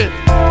fit.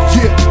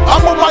 Yeah,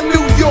 I'm on my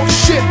New York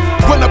shit.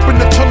 Run up in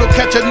the tunnel,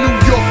 catch a New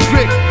York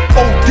flick.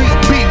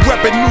 ODB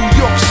reppin' New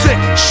York sick.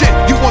 Shit,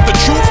 you want the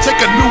truth?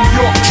 Take a New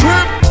York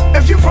trip.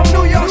 If you from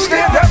New York,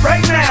 stand up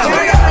right now.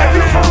 If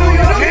you from New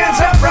York, hands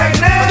up right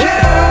now.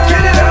 Get up,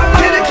 get it up,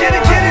 get it, get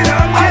it, get it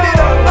up, get it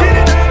up, get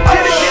it,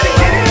 get it, get it,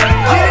 get it up,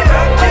 get it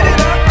up, get it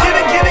up, get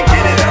it, get it,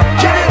 get it up,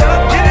 get it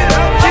up, get it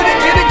up, get it,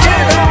 get it,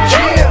 get it up.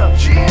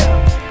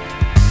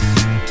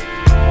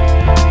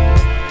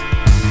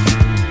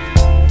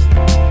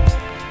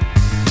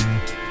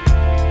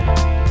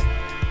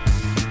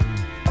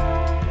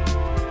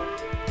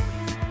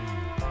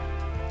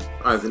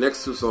 Alright, the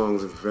next two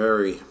songs are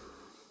very,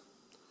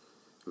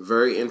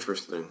 very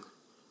interesting.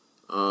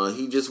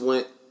 He just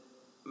went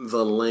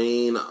the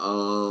lane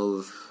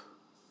of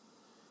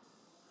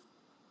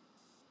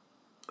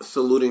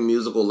saluting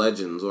musical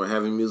legends or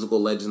having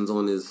musical legends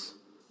on his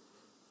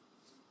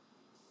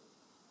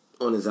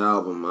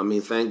album. I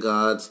mean, thank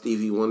God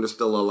Stevie Wonder's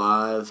still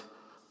alive,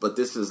 but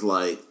this is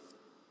like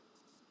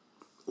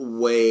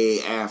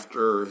way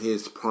after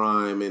his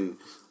prime, and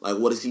like,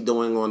 what is he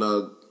doing on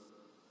a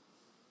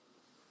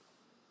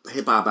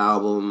hip-hop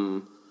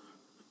album?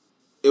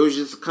 It was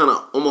just kind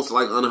of almost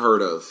like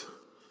unheard of.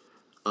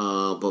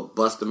 But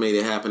Busta made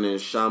it happen,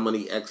 and Sean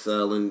Money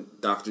XL and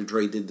Dr.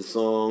 Dre did the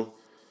song.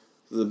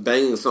 It was a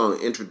banging song,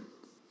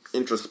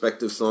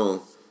 introspective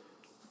song.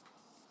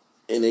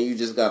 And then you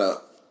just got a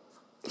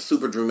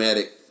super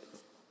dramatic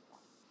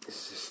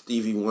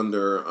Stevie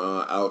Wonder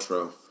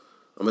outro.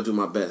 I'm going to do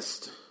my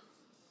best.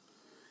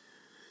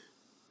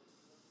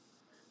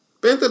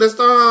 Been through the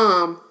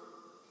storm,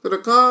 through the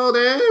cold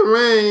and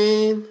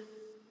rain.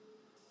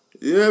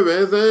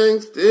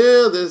 Everything's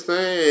still the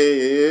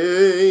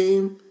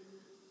same.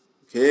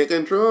 Can't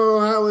control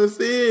how it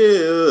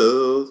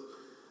feels.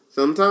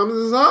 Sometimes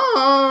it's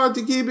hard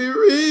to keep it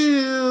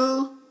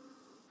real.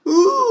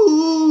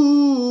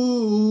 Ooh,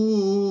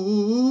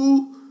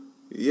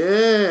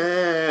 yeah.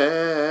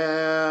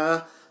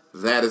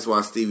 That is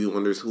why Stevie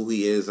Wonder is who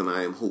he is, and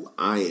I am who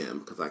I am,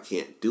 because I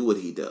can't do what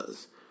he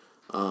does.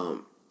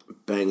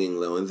 Banging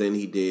though. And then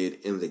he did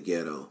In the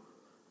Ghetto.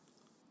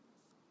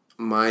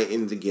 My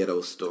In the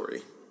Ghetto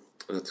story.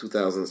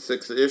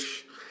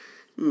 2006-ish.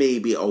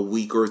 Maybe a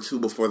week or two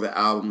before the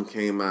album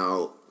came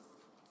out.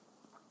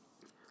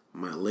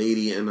 My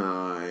lady at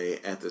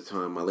the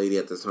time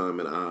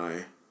and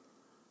I,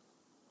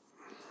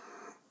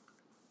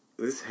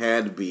 this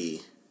had to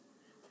be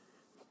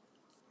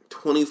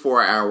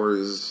 24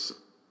 hours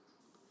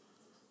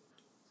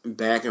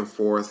back and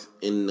forth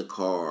in the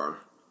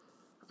car.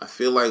 I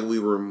feel like we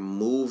were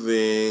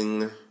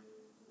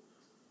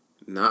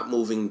not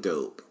moving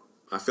dope.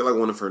 I feel like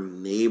one of her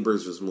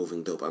neighbors was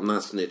moving dope. I'm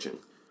not snitching.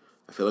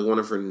 I feel like one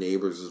of her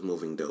neighbors was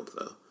moving dope,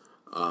 though.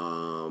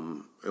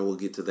 And we'll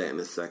get to that in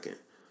a second.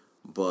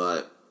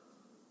 But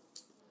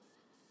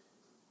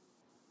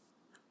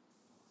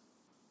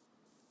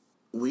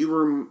we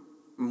were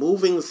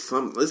moving this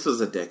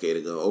was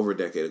over a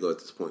decade ago at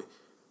this point.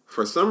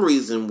 For some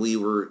reason, we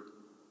were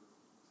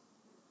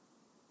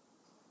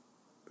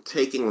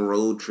taking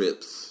road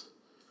trips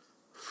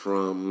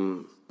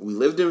we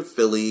lived in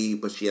Philly,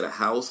 but she had a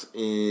house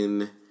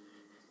in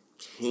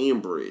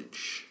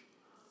Cambridge.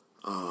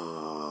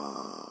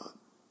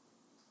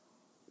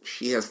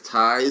 She has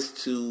ties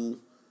to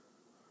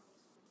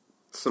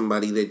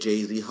somebody that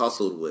Jay-Z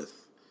hustled with.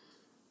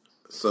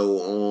 So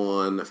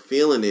on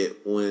Feeling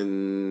It,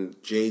 when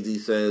Jay-Z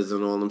says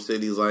in all them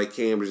cities like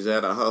Cambridge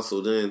that I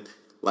hustled in,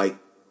 like,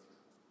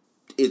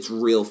 it's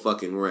real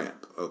fucking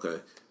rap,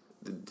 okay?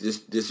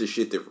 This is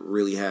shit that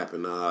really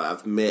happened.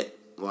 I've met,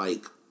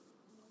 like,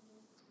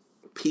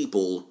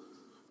 people,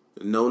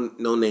 no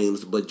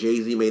names, but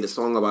Jay-Z made a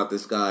song about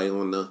this guy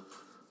on the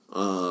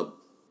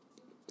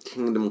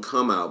Kingdom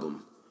Come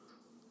album,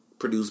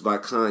 produced by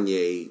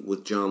Kanye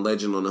with John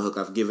Legend on the hook.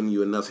 I've given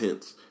you enough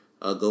hints.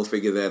 Go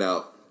figure that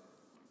out.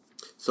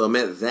 So I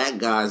met that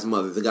guy's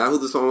mother, the guy who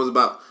the song was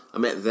about. I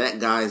met that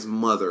guy's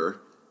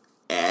mother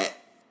at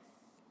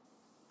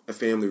a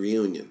family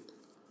reunion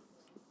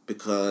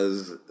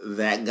because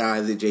that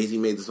guy that Jay-Z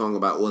made the song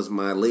about was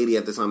my lady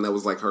at the time. That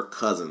was like her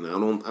cousin. I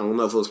don't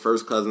know if it was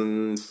first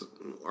cousins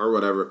or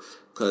whatever,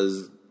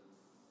 because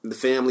the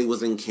family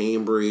was in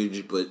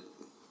Cambridge, but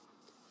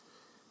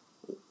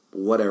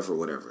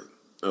whatever.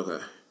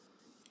 Okay.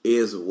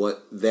 Is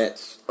what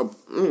that's, it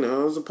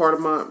was a part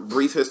of my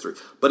brief history.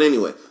 But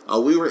anyway,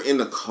 we were in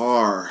the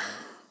car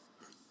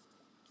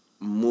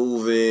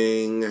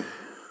moving.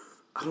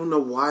 I don't know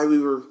why we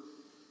were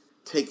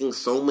taking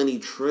so many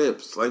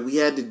trips. Like, we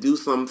had to do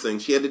something.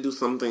 She had to do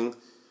something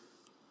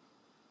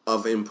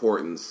of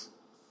importance.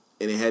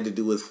 And it had to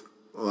do with,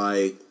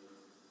 like,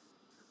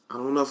 I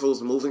don't know if it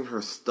was moving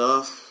her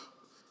stuff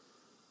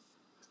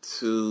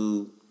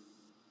to,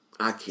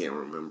 I can't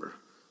remember.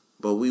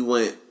 But we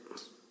went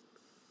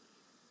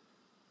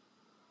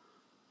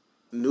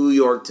New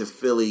York to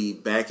Philly,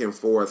 back and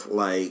forth,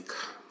 like,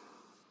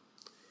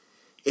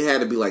 it had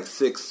to be like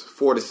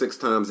 4 to 6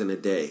 times in a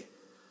day.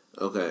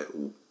 Okay.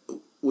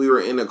 We were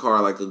in the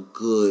car like a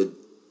good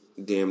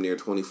damn near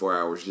 24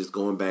 hours, just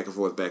going back and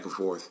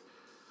forth.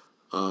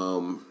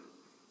 Doing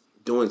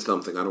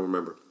something, I don't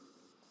remember.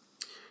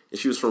 And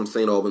she was from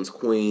St. Albans,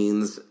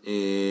 Queens,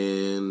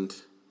 and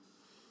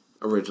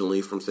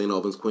originally from St.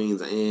 Albans,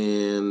 Queens,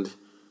 and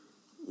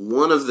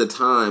one of the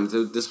times,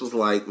 this was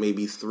like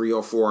maybe 3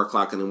 or 4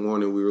 o'clock in the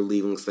morning, we were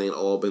leaving St.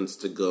 Albans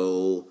to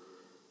go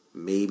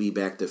maybe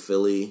back to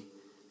Philly.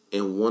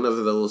 And one of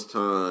those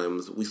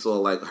times, we saw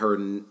like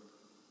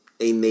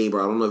a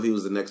neighbor, I don't know if he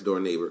was the next door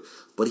neighbor,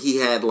 but he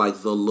had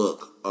like the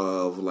look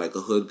of like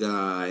a hood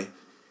guy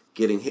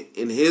getting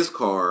in his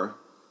car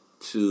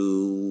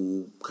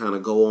to kind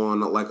of go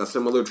on like a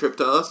similar trip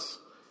to us.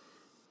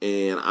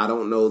 And I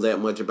don't know that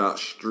much about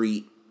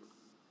street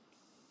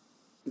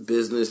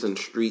business and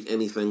street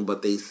anything,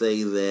 but they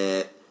say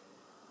that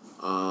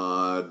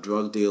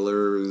drug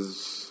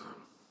dealers,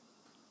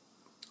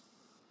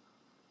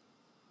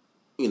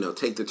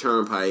 take the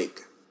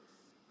turnpike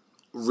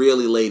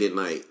really late at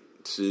night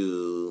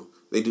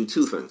they do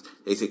 2 things.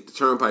 They take the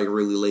turnpike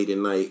really late at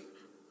night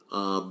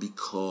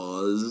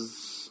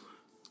because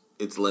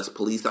it's less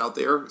police out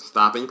there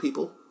stopping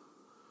people,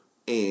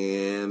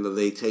 and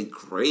they take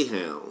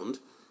Greyhound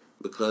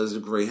because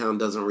Greyhound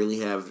doesn't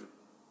really have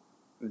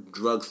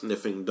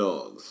drug-sniffing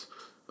dogs.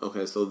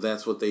 Okay, so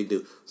that's what they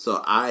do.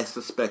 So I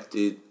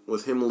suspected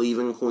with him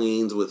leaving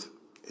Queens with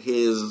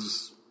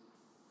his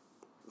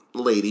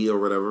lady or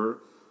whatever,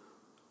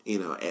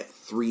 at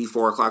 3,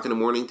 4 o'clock in the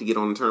morning to get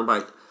on the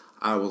turnpike,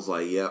 I was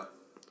like, yep,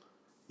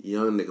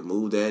 young nigga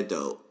move that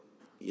dope.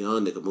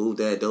 Young nigga move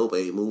that dope.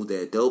 Hey, move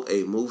that dope.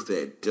 Hey, move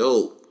that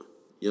dope.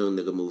 Young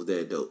nigga move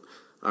that dope.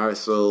 All right,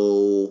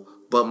 so,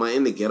 but my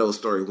In the Ghetto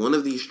story, one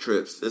of these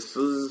trips, this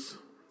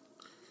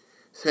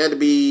had to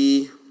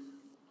be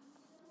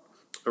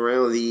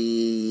around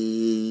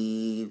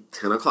the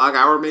 10 o'clock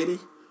hour, maybe.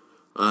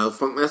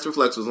 Funkmaster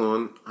Flex was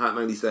on Hot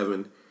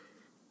 97,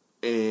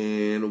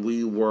 and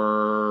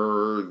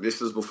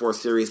this is before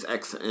Sirius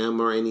XM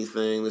or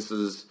anything.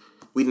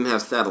 We didn't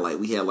have satellite.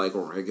 We had like a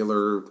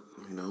regular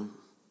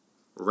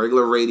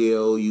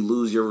radio. You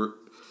lose your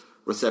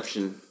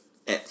reception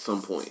at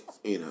some point.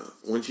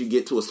 Once you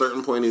get to a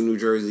certain point in New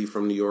Jersey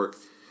from New York,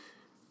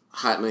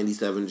 Hot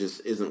 97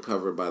 just isn't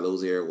covered by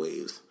those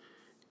airwaves.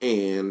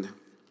 And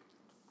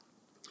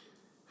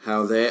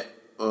how that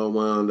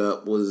wound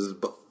up was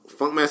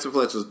Funkmaster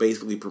Flex was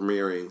basically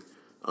premiering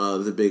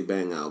the Big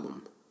Bang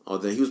album.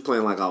 He was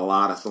playing like a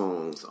lot of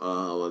songs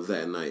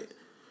that night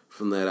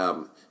from that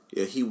album.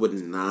 Yeah, he would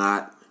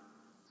not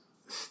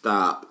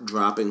stop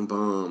dropping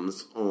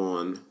bombs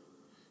on.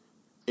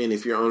 And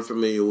if you're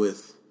unfamiliar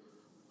with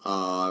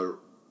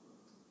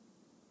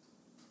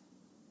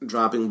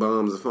dropping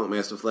bombs of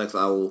Funkmaster Flex,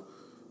 I will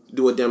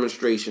do a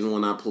demonstration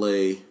when I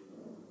play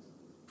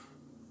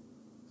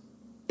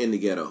In the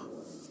Ghetto.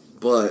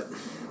 But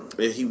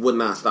he would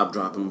not stop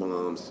dropping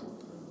bombs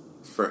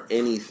for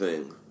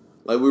anything.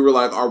 Like, we were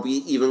like, are we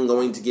even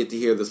going to get to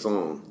hear the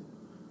song?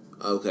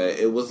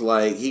 Okay, it was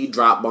like he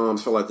dropped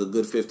bombs for like a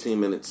good 15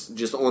 minutes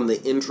just on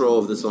the intro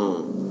of the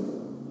song.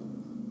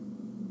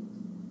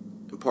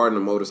 And pardon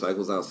the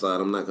motorcycles outside,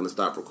 I'm not going to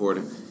stop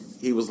recording.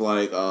 He was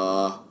like,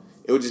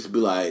 it would just be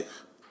like,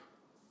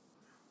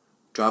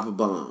 drop a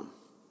bomb.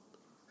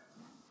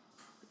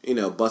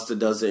 Busta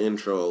does the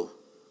intro.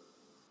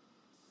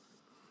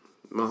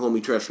 My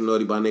homie Tresh from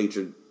Naughty by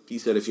Nature, he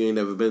said, if you ain't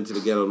never been to the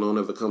ghetto, don't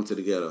ever come to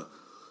the ghetto.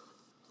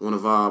 one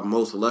of our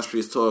most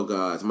illustrious tour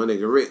guides, my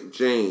nigga Rick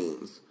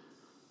James.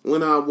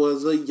 When I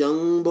was a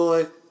young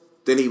boy,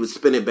 then he would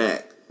spin it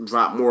back,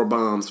 drop more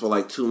bombs for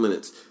like 2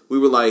 minutes. We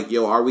were like,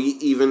 yo, are we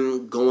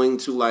even going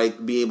to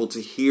like be able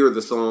to hear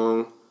the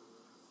song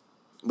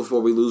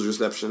before we lose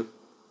reception?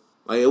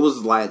 Like, it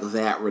was like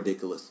that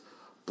ridiculous.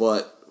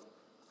 But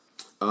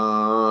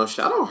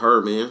shout out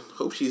her, man.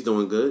 Hope she's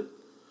doing good.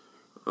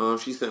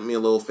 She sent me a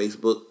little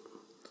Facebook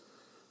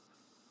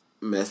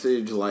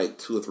message like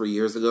 2 or 3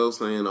 years ago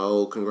saying,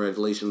 oh,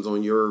 congratulations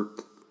on your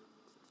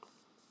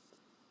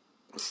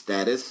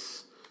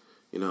status.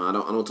 You know, I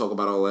don't talk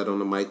about all that on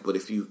the mic, but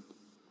if you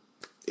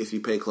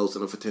pay close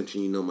enough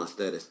attention, you know my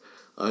status.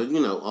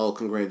 You know, all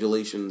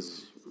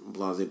congratulations,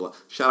 blah, blah, blah.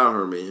 Shout out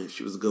her, man.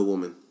 She was a good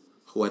woman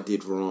who I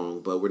did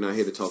wrong, but we're not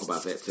here to talk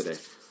about that today.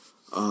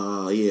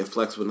 Yeah,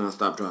 Flex would not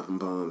stop dropping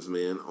bombs,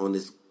 man, on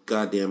this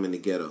goddamn In the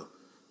Ghetto.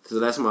 So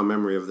that's my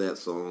memory of that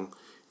song.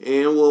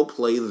 And we'll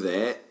play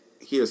that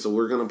here. So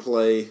we're going to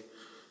play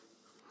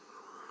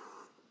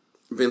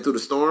Been Through the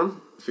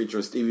Storm,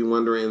 featuring Stevie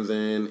Wonder, and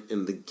then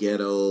In the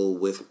Ghetto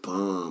with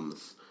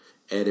Bombs,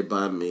 added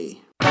by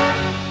me.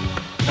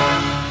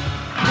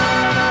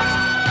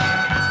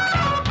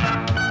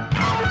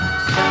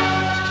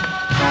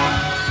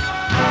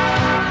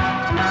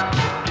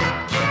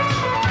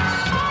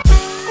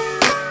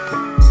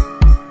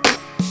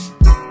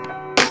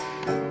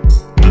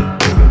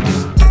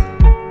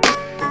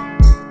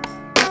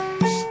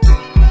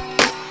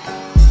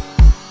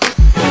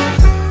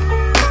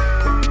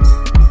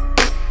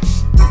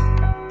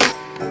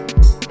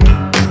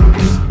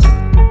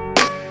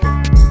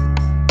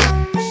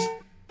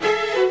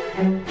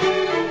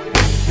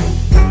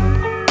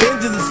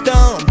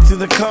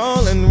 The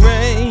cold and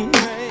rain,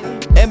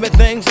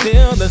 everything's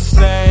still the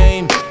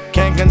same.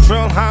 Can't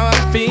control how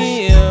I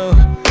feel.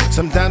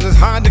 Sometimes it's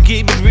hard to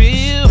keep it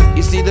real.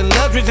 You see the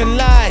luxuries in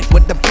life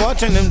with the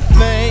fortune and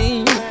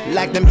fame,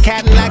 like them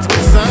Cadillacs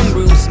with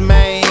sunroofs,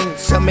 man.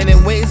 So many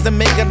ways to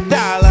make a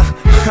dollar.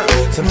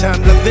 Sometimes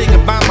I think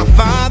about my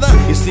father.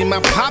 You see, my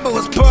papa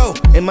was poor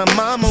and my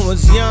mama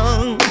was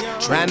young,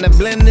 trying to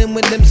blend in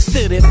with them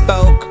city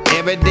folk.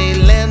 Everyday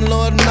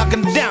landlord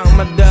knocking down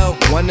my door,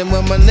 wondering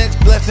where my next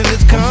blessing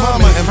is coming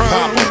Mama and from.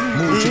 Papa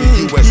moved to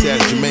the U.S. as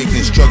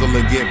Jamaicans, struggling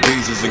to get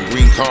visas and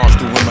green cards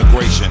through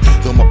immigration.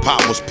 Though my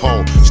pop was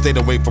poor, stayed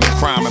away from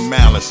crime and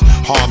malice.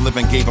 Hard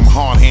living gave him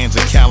hard hands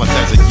and callous.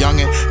 As a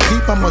youngin',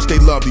 peep how much they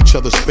loved each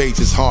other's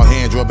spaces. Hard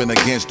hands rubbing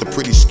against the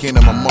pretty skin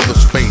of my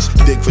mother's face.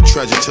 Dig for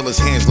treasure till his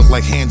hands look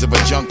like hands of a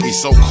junkie.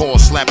 So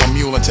called slap a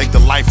mule and take the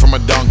life from a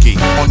donkey.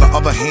 On the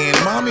other hand,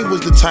 mommy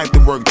was the type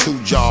to work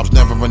 2 jobs,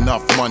 never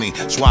enough money.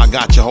 So I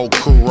got your whole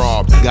crew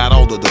robbed. Got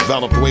older,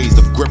 developed ways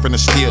of gripping the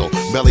steel.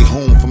 Belly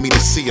home for me to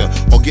see her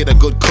or get a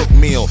good cooked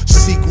meal.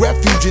 Seek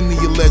refuge in the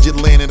alleged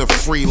land of the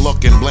free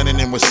looking, blending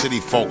in with city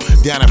folk.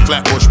 Down in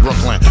Flatbush,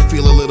 Brooklyn,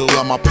 feel a little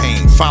of my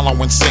pain. Follow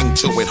and sing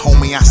to it,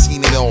 homie, I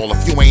seen it all.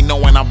 If you ain't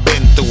knowing, I've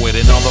been through it.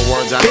 In other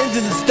words, I've been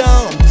to the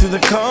storm, to the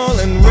cold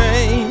and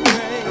rain.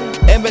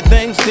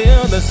 Everything's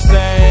still the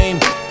same.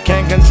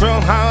 Can't control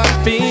how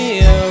I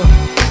feel.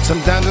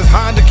 Sometimes it's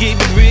hard to keep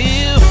it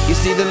real. You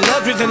see the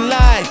luxuries in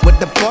life with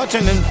the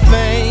fortune and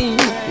fame,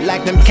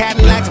 like them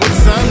Cadillacs with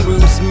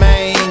sunroofs,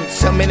 man.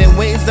 So many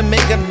ways to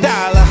make a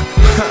dollar.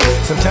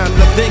 Sometimes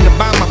I think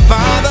about my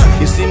father.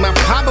 You see, my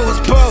papa was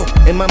poor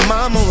and my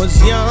mama was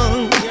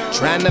young,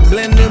 trying to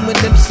blend in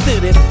with them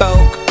city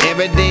folk.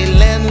 Everyday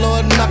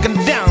landlord knocking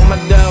down my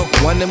door,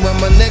 wondering where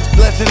my next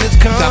blessing is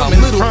coming from. Got a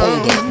little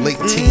older, late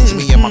teens,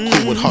 me and my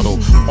crew would huddle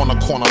on the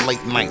corner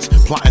late nights,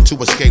 plotting to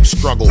escape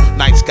struggle.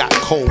 Nights got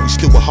cold, we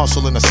still would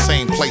hustle in the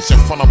same place in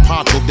front of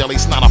Poncho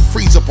Deli's, not a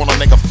freeze up on a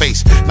nigga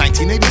face.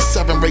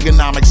 1987,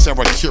 Reaganomics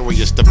era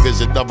curious to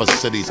visit other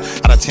cities.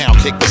 Out of town,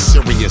 kick was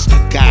serious.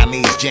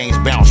 Guyanese James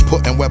Bounce,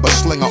 putting Weber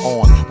Slinger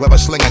on. Weber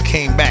Slinger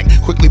came back,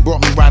 quickly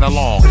brought me right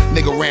along.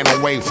 Nigga ran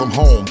away from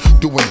home,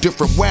 doing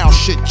different wild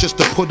shit just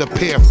to put a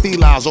pair of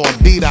felines or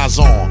Adidas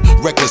on.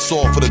 Records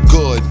all for the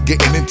good,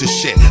 getting into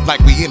shit like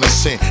we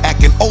innocent,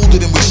 acting older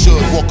than we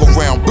should. Walk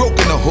around broke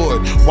in the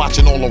hood,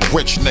 watching all the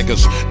rich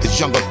niggas. It's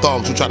younger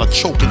thugs who try to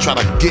choke and try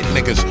to get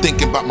niggas.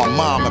 Thinking about my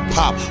mom and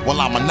pop while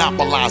I'm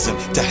monopolizing.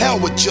 To hell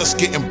with just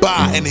getting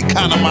by and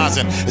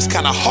economizing. It's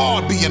kinda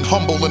hard being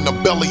humble in the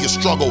belly of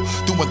struggle,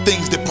 doing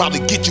things that probably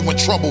get you in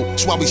trouble.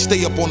 That's why we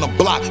stay up on the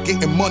block,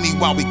 getting money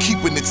while we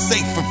keeping it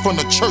safe in front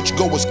of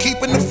churchgoers,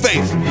 keeping the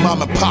faith.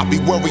 Mom and pop be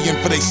worrying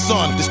for their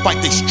son,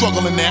 despite they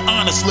struggle in their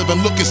honest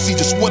living. Look and see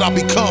just what I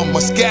become,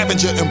 a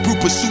scavenger in brute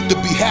pursuit to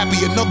be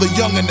happy. Another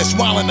youngin' that's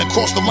wildin'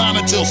 across the line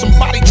until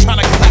somebody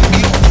tryna clap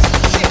me off.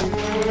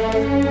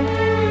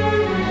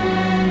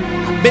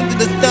 I've been to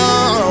the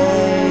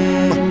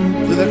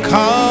storm, through the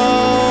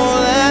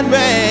cold and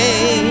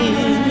rain.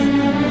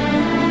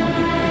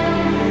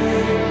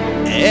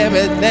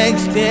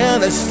 Everything's still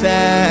the same.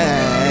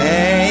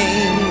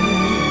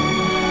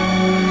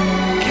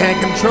 Can't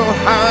control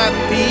how I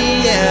feel.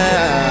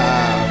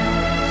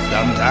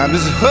 Sometimes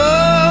it's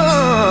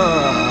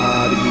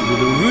hard to keep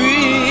it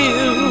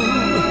real.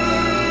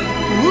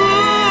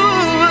 Ooh,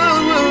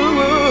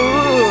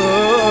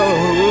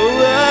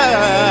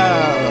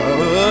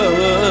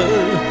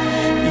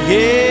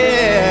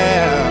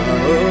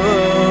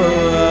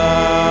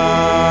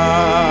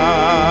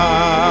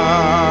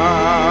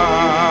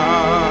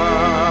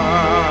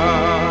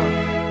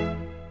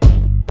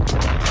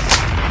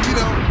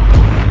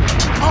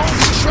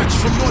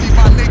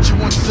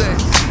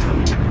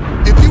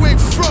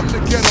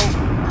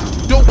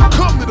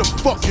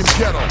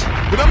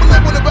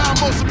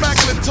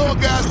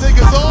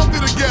 all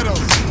through the ghetto.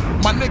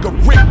 My nigga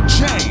Rick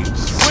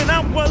James. When I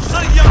was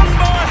a young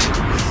boy,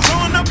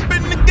 growing up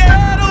in the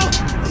ghetto,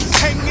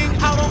 hanging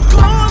out on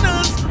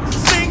corners,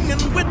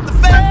 singing with the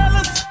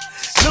fellas,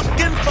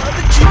 looking for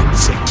the cute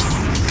chicks,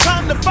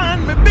 trying to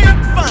find me big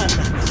fun,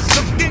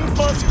 looking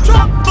for some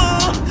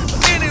trouble, for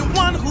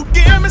anyone who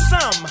give me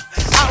some.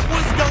 I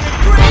was young and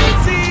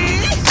crazy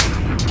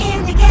in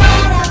the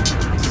ghetto,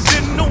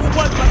 didn't know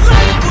what my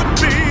life would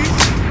be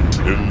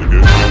in the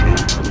ghetto.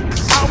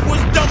 I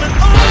was dumb and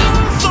oh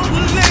so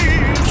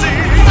lazy.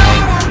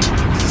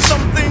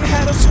 Something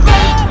had a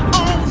spell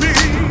on me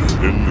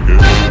in the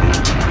ghetto.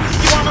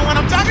 You wanna know what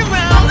I'm talking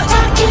about? I'm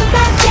talking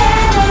about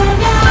ghetto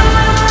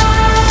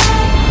life.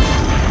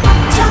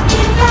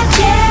 Talking about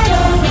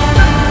ghetto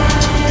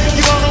life.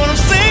 You wanna know what I'm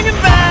singing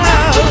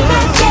about? Talking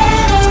about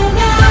ghetto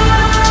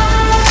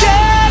life.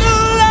 Ghetto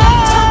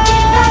life.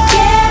 Talking about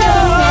ghetto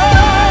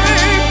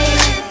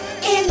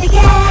life. In the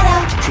ghetto.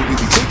 So we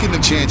be taking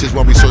them chances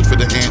while we search for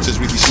the answers.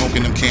 We be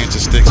smoking them cancer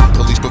sticks.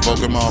 Police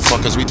provoking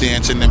motherfuckers. We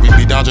dancing and we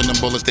be dodging them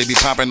bullets. They be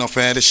popping off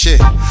at as shit.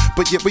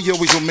 But yet we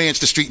always romance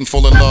the street and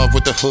fall in love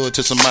with the hood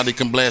till somebody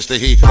can blast the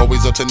heat.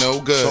 Always up to no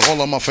good. So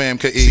all of my fam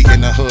could eat.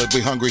 In the hood,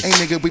 we hungry. Hey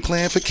nigga, we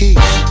playing for keys.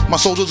 My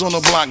soldiers on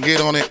the block,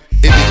 get on it.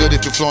 It be good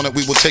if you flaunt it.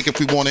 We will take if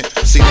we want it.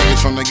 See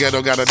niggas from the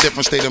ghetto got a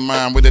different state of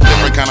mind with a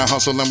different kind of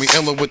hustle, and we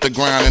iller with the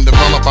grind and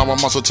develop our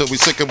muscle till we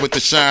sicker with the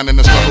shine and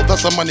the struggle.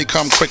 Thus our money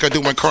come quicker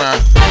doing crime.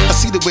 I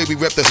see the way we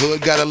rep the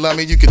hood. Gotta love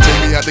me. You can take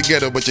me out the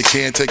ghetto, but you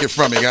can't take it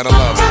from me. Gotta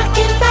love it.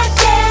 Talking about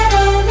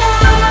ghetto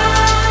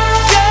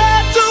life.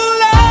 Ghetto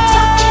life.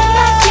 Talking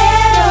about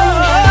ghetto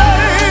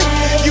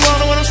life. You wanna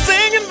know what I'm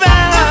singing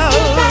about?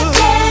 Talking about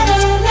ghetto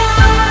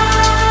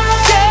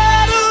life.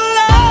 Ghetto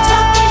life.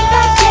 Talking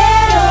about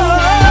ghetto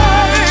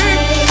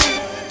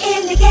life.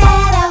 In the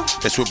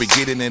ghetto. That's where we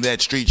get into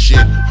that street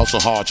shit. Hustle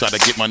hard, try to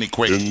get money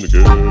quick. In the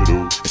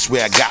ghetto. It's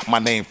where I got my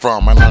name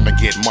from. I learned to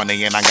get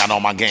money and I got all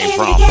my game In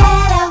from. the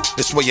ghetto.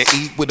 It's where you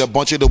eat with a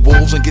bunch of the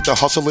wolves and get the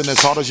hustling as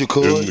hard as you In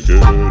could. the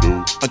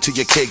ghetto. Until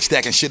your cake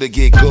stacking shit'll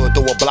get good.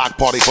 Throw a block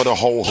party for the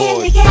whole In the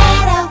hood.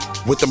 ghetto.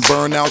 With them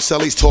burnout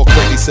cellies, talk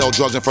crazy, sell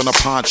drugs in front of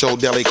Poncho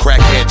Deli.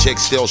 Crackhead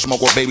chicks still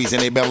smoke with babies in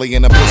their belly.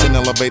 In the prison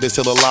elevators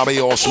till the lobby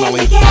all In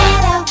smelly. the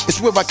ghetto. It's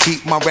where I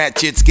keep my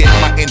ratchets, get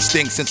my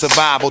instincts and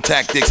survival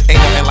tactics. Ain't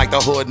nothing like the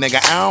hood, nigga,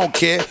 I don't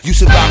care. You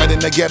survive it in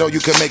the ghetto, you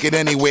can make it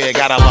anywhere.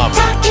 Gotta love it.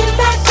 Talking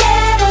about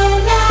ghetto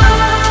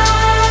life.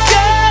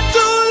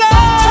 Ghetto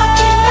life.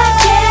 Talking about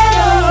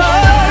ghetto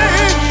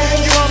life.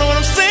 You wanna know what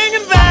I'm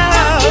singing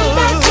about? Talking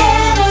about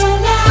ghetto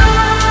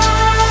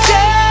life.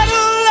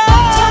 Ghetto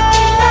life.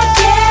 Talking about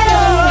ghetto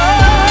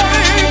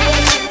life.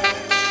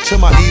 To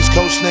my East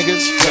Coast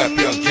niggas, rep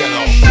your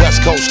ghetto.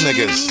 West Coast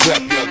niggas,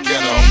 rep your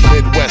ghetto.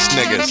 Midwest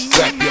niggas,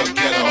 rep your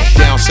ghetto.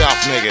 Down South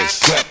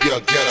niggas, rep your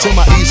ghetto. To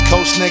my East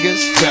Coast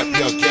niggas, rep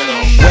your ghetto.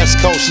 West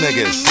Coast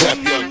niggas, rep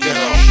your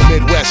ghetto.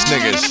 Midwest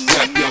niggas,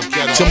 rep your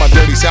ghetto. To my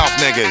dirty South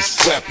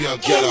niggas, rep your In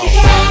ghetto. the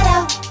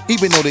ghetto.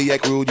 Even though they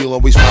act rude, you'll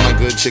always find a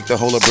good chick to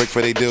hold a brick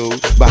for they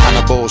dudes. Behind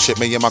the bullshit,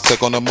 me and my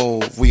clique on the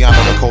move. We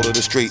honor the code of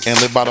the street and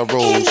live by the In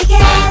rules. the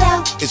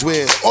ghetto. It's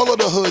where all of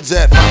the hoods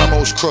at, find the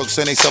most crooks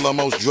and they sell the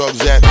most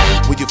drugs at.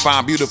 Where you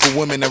find beautiful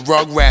women and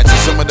rug rats and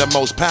some of the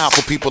most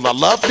powerful people. I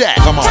love that.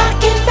 Come on.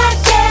 Talking about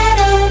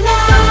ghetto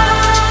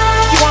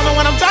life. You wanna know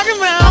what I'm talking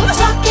about?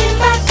 Talking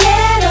about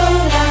ghetto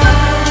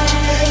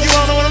life. You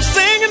wanna know what I'm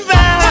singing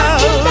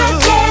about? Talking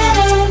about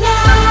ghetto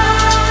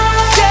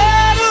life.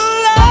 Ghetto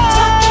life.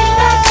 Talking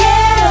about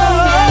ghetto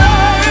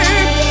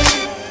life.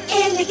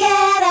 In the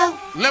ghetto.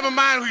 Never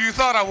mind who you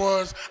thought I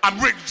was. I'm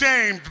Rick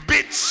James,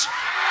 bitch.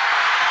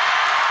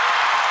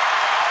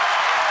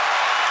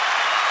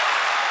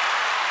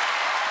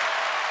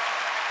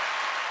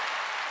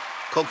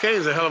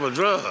 Cocaine's a hell of a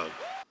drug.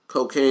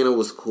 Cocaine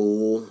was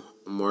cool.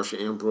 Marsha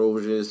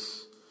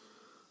Ambrosius.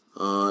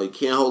 You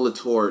Can't Hold a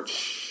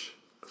Torch,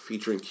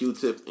 featuring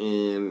Q-Tip,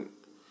 and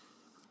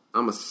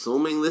I'm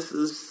assuming this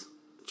is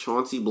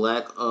Chauncey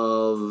Black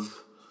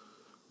of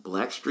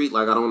Blackstreet.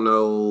 Like, I don't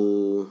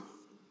know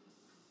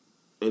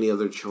any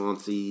other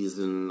Chaunceys,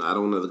 and I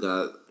don't know the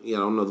guy. Yeah,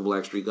 I don't know the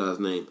Blackstreet guy's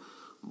name,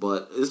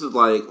 but this is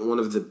like one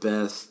of the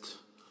best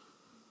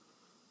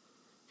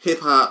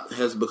hip-hop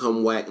has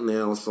become whack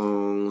now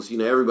songs. You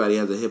know, everybody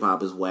has a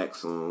hip-hop is whack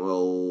song.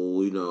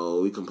 Oh, you know,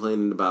 we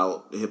complaining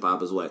about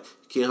hip-hop is whack.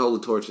 Can't Hold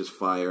the Torch is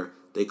fire.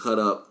 They cut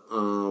up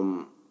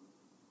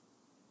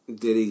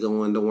Diddy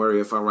going, don't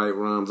worry if I write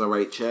rhymes, I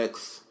write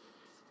checks.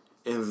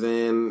 And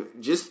then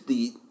just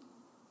the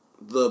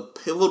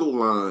pivotal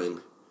line,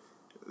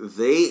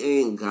 they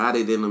ain't got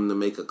it in them to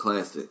make a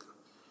classic.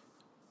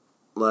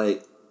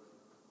 Like,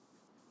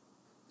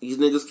 these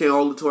niggas can't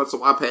hold the torch,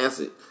 so I pass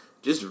it.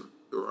 Just,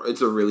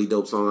 it's a really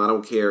dope song. I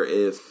don't care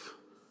if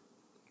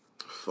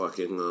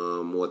fucking,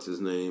 what's his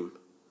name?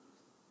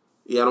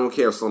 Yeah, I don't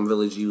care if Some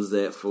Village used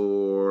that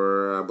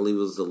for, I believe it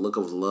was the Look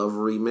of Love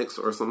remix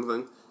or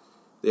something.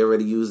 They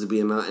already used it,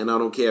 and I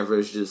don't care if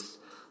it's just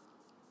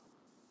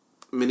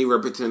Minnie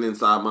Riperton,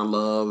 Inside My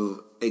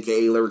Love,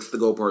 a.k.a. Lyrics to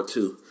Go Part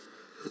 2.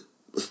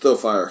 Still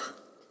fire.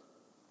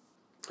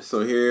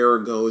 So here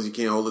goes You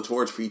Can't Hold a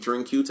Torch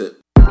featuring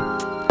Q-Tip.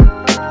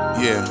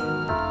 Yeah.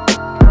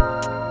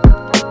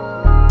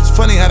 It's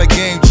funny how the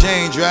game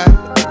changed, right?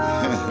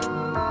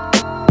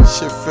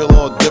 Shit feel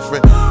all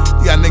different.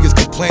 You got niggas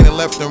complaining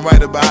left and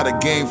right about how the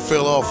game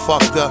feel all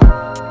fucked up.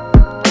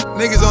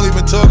 Niggas only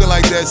been talking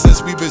like that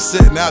since we been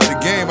sitting out the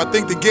game. I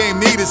think the game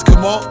need us,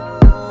 come on.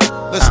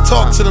 Let's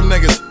talk to them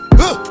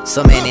niggas.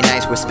 So many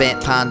nights were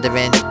spent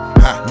pondering,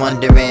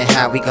 wondering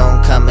how we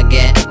gon' come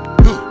again.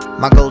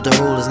 My golden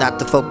rule is not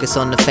to focus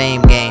on the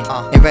fame game.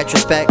 In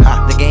retrospect,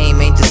 the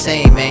game ain't the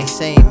same, man.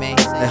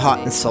 Their heart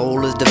and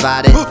soul is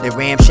divided. They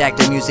ramshack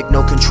the music,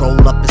 no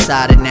control up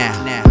inside it now.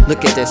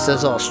 Look at this,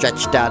 it's all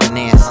stretched out and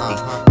nasty.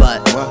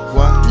 But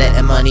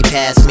letting money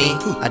pass me,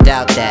 I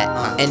doubt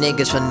that. And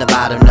niggas from the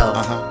bottom know.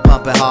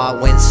 Pumping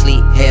hard, wind,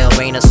 sleet, hail,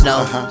 rain or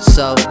snow.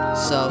 So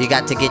you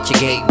got to get your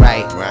gate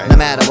right. No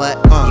matter what,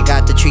 you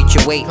got to treat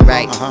your weight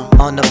right.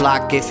 On the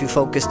block, if you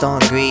focused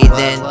on greed,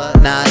 then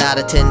 9 out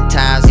of 10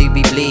 times you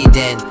be bleeding.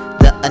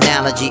 The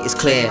analogy is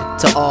clear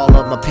to all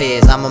of my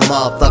peers. I'm a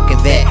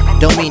motherfucking vet.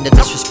 Don't mean to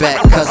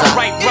disrespect, cause I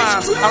write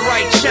rhymes, I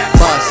write checks.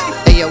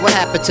 bust. Hey yo, what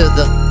happened to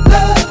the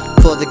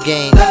for the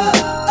game,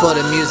 for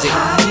the music?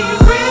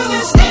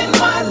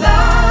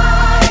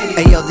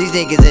 Hey yo, these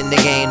niggas in the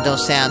game don't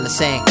sound the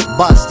same.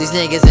 Bust, these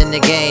niggas in the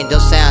game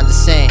don't sound the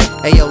same.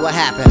 Hey yo, what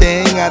happened? They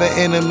ain't got it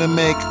in them to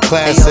make a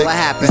classic. Hey, yo, what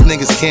happened? These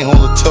niggas can't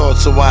hold a torch,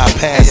 so why I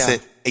pass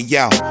it? Hey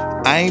yo,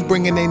 I ain't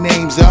bringing their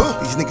names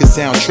up. These niggas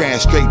sound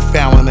trash, straight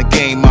fouling the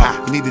game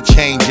up. You need to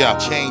change up.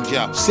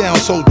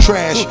 Sound so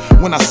trash,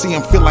 when I see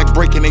them feel like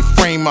breaking their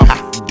frame up.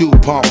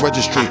 DuPont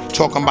registry,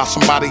 talking about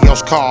somebody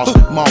else's cars.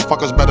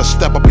 Motherfuckers better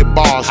step up your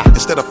bars.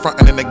 Instead of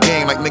fronting in the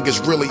game like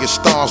niggas really is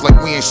stars.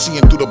 Like we ain't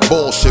seeing through the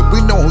bullshit.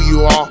 We know who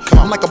you are.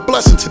 I'm like a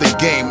blessing to the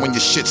game when your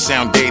shit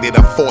sound dated.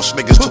 I force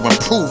niggas to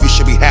improve, you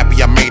should be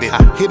happy I made it.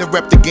 Here to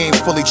rep the game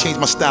fully, change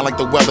my style like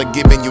the weather.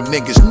 Giving you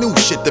niggas new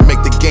shit to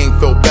make the game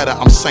feel better.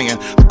 I'm saying,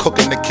 I cook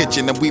in the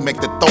kitchen and we make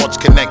the thoughts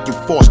connect. You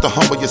forced to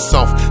humble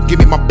yourself, give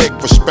me my big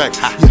respect.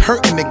 You're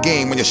hurting the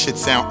game when your shit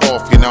sound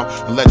off, you know.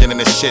 A legend in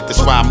this shit, that's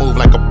why I move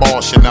like a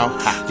boss, you know.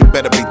 You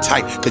better be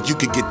tight, cause you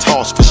could get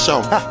tossed for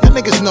sure. Y'all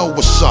niggas know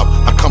what's up,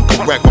 I come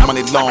correct with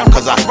money long,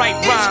 cause I write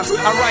rhymes,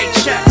 I write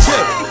checks.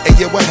 Hey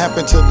yeah, what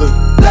happened to the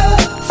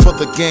for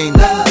the game,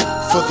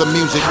 for the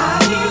music?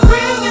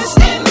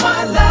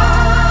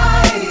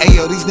 Hey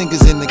yo, these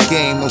niggas in the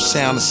game don't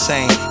sound the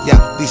same.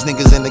 Yeah, these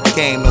niggas in the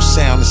game don't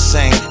sound the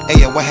same.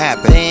 Hey yo, what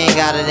happened? They ain't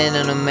got it in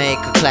them to make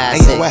a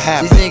classic. Hey, yo, what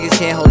happened? These niggas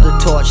can't hold the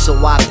torch, so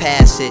why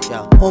pass it?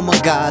 Oh my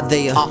god,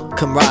 they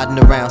come riding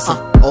around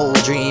some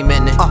old dream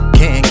and they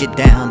can't get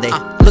down. They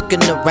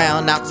looking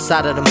around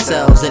outside of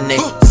themselves and they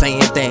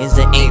saying things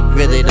that ain't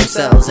really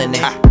themselves. And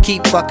they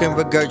keep fucking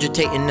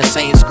regurgitating the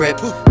same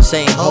script.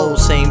 Same hole,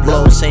 same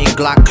blow, same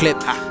Glock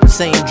clip,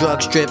 same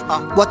drug strip.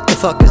 What the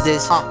fuck is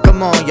this?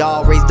 Come on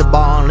y'all, raise the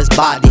bar on this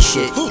body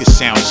shit. You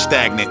sound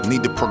stagnant,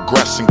 need to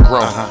progress and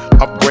grow.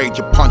 Upgrade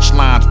your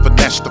punchlines,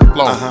 finesse the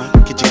flow.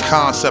 Get your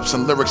concepts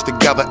and lyrics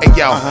together. Hey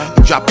yo,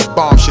 you drop the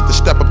bomb shit to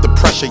step up the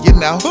pressure, you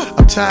know.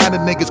 I'm tired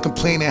of niggas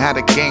complaining how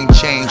the game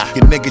changed.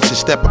 You niggas should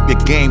step up your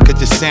game cause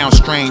you sound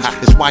strange.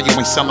 That's why you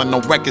ain't selling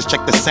no records,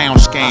 check the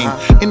sound scheme.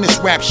 In this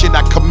rap shit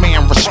I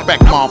command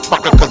respect,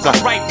 motherfucker, cause I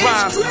write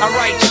rhymes, I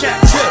write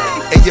checks.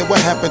 Hey yeah,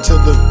 what happened to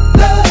the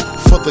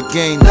for the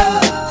game,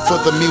 for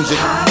the music?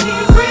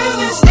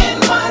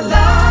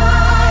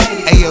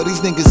 Hey yo,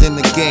 these niggas in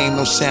the game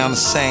don't sound the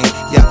same.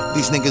 Yeah,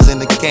 these niggas in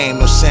the game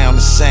don't sound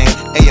the same.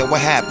 Hey yo,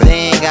 what happened?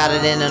 They ain't got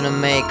it in them to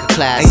make a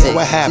classic. Hey yo,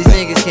 what happened?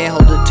 These niggas can't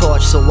hold the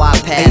torch, so why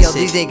pass it? Hey yo,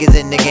 these niggas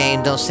in the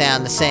game don't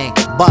sound the same.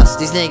 Bust,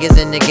 these niggas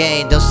in the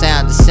game don't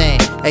sound the same.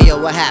 Hey yo,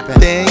 what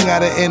happened? They ain't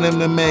got it in them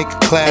to make a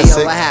classic.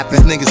 Hey yo, what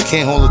happened? These niggas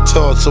can't hold a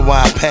torch, so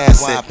why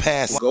pass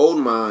it?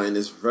 Goldmine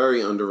is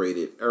very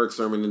underrated. Eric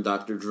Sermon and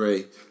Dr.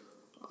 Dre.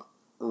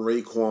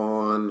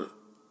 Raekwon.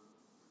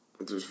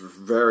 Just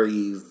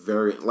very,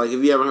 very... Like,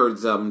 if you haven't heard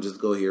this album, just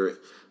go hear it.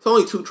 It's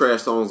only 2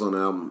 trash songs on the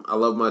album. I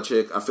Love My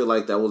Chick. I feel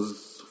like that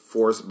was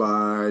forced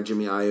by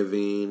Jimmy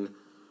Iovine.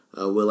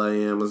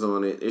 will.i.am is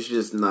on it. It's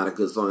just not a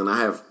good song. And I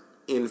have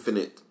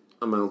infinite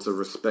amounts of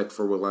respect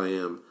for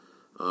will.i.am.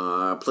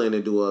 I plan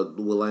to do a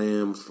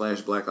will.i.am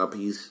 / Black Eyed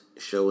Peas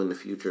show in the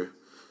future.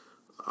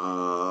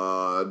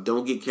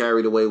 Don't Get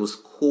Carried Away was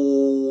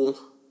cool.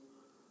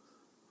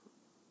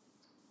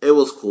 It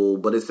was cool,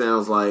 but it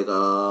sounds like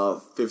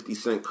 50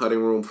 Cent cutting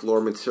room floor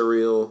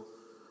material.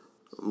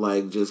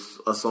 Like just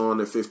a song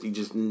that 50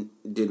 just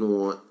didn't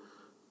want.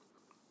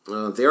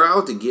 They're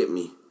Out to Get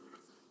Me.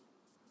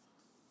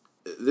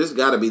 This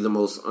got to be the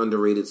most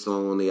underrated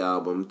song on the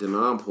album.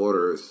 Denon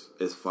Porter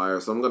is fire,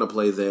 so I'm going to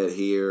play that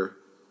here.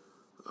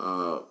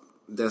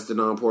 That's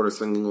Denon Porter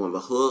singing on the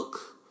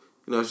hook.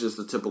 You know, it's just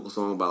a typical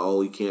song about,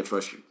 oh, you can't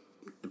trust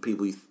the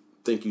people you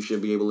think you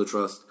should be able to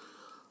trust.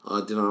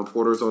 Denon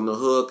Porter's on the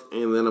hook,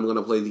 and then I'm going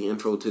to play the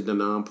intro to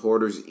Denon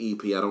Porter's EP.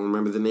 I don't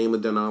remember the name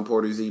of Denon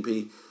Porter's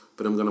EP,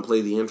 but I'm going to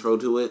play the intro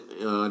to it,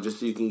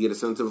 just so you can get a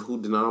sense of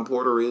who Denon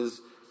Porter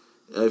is.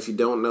 If you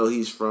don't know,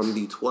 he's from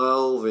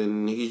D12,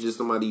 and he's just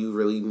somebody you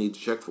really need to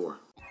check for.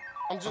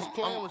 I'm just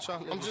playing with y'all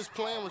niggas. I'm just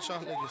playing with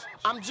y'all niggas.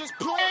 I'm just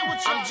playing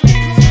with y'all. I'm just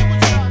playing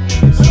with y'all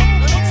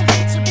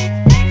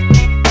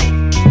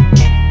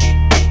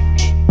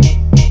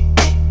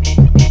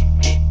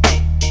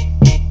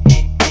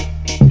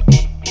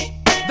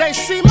niggas. They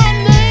see my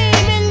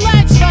name in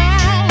lights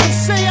now and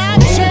say I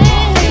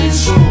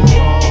changed.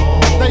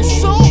 They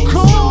so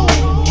cool.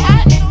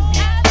 I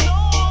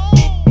know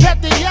that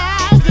they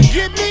eyes to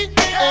get me,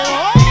 and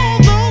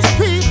all those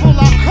people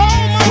I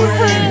call my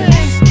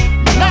friends.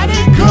 Now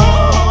they gone.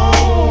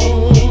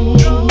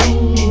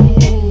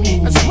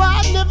 That's why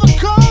I never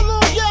call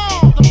on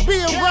y'all to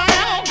be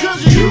around,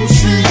 'cause you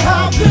see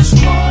how this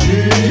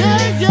money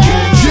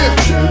can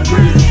change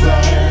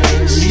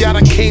everything. See, I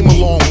done came a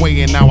long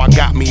way and now I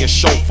got me a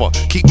chauffeur.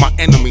 Keep my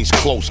enemies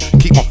close,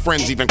 keep my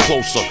friends even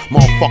closer.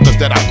 Motherfuckers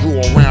that I grew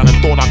around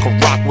and thought I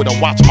could rock with. I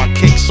watch my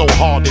cake so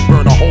hard they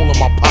burn a hole in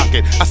my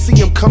pocket. I see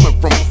them coming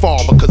from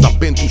far because I've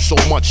been through so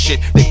much shit.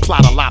 They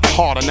plot a lot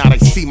harder, now they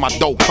see my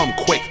dough come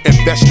quick.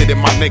 Invested in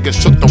my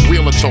niggas, took the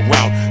realtor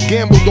route.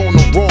 Gambled on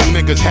the wrong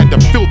niggas, had to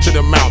filter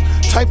them out.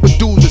 Type of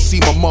dudes that see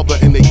my mother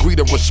and they greet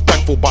her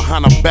respectful.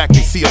 Behind her back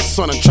they see her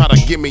son and try to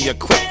give me a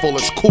clip full.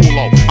 It's cool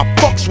though, I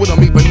fucks with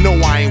them even though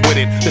I ain't with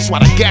it. That's why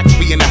the gats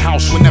be in the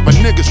house whenever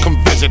niggas come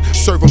visit.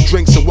 Serve them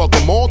drinks and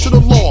welcome all to the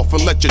loft,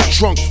 and let your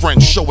drunk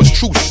friend show his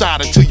true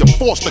side until you're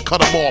forced to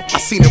cut him off. I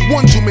seen it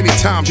one too many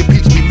times, your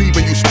peeps be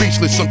leaving you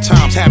speechless.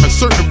 Sometimes having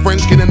certain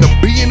friends can end up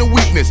being a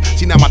weakness.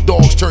 See now my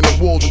dogs turn to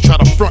wolves and try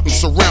to front and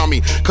surround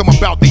me. Come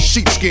about these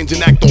sheepskins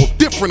and act all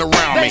different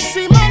around me. They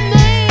see my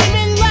name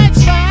in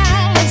lights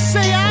now and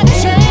say I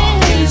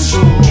changed.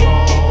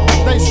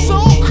 They so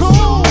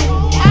cool.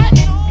 I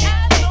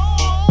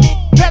know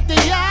that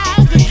they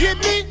eyes to get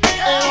me,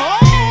 and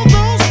all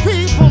those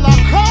people I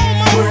call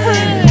my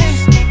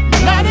friends.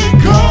 Now they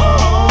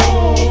gone.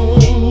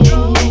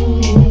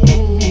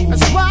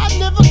 That's why I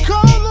never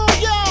call on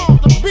y'all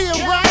to be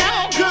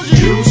around, 'cause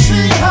you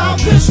see how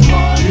this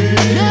money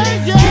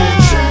can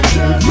change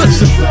everything.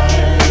 Listen.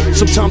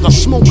 Sometimes I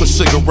smoke a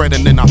cigarette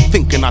and then I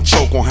think and I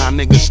choke on how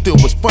niggas still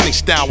was funny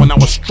style when I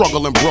was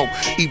struggling broke.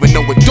 Even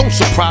though it don't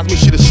surprise me,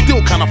 shit is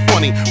still kinda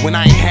funny when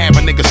I ain't have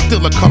a nigga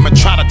still come and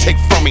try to take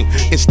from me.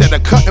 Instead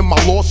of cutting my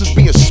losses,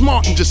 being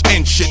smart and just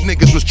end shit,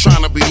 niggas was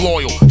trying to be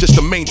loyal just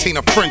to maintain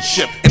a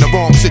friendship. In the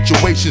wrong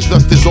situations,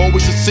 thus there's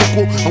always a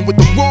sequel. And with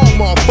the wrong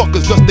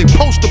motherfuckers, thus they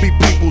supposed to be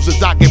peoples.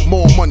 As I get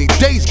more money,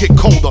 days get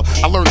colder.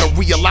 I learn to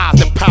realize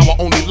that power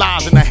only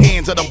lies in the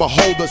hands of the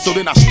beholder. So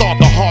then I start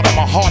to harden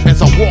my heart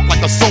as I walk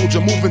like a soldier,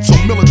 moving so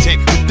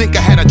militant. You think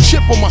I had a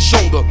chip on my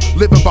shoulder,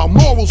 living by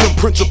morals and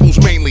principles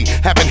mainly,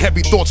 having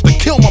heavy thoughts to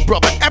kill my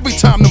brother every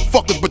time them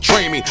fuckers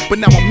betray me. But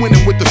now I'm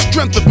winning with the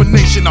strength of a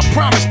nation. I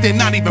promise they're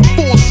not even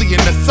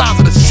foreseeing the size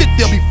of the shit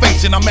they'll be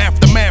facing. I'm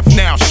aftermath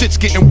now, shit's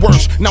getting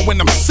worse. Now when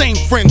them same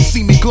friends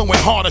see me glowing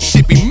harder,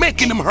 shit be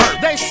making them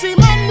hurt. They see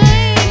my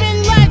name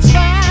in lights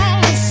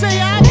now and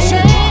say I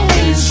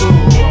changed.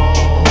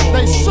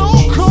 They so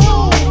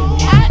cool.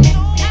 I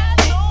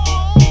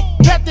know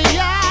that they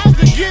eyes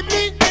to get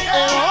me,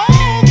 and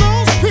all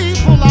those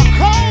people I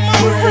call my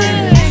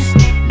friends.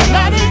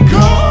 Now they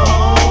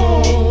gone.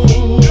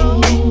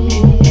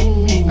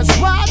 That's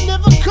why I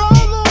never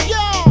call on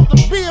y'all to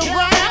be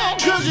around,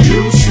 'cause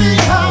you see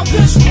how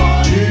this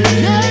money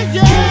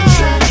can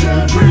change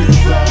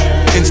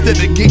everything. Instead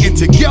of getting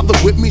together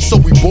with me so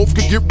we both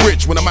could get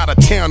rich. When I'm out of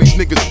town, these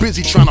niggas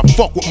busy trying to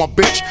fuck with my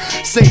bitch.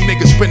 Same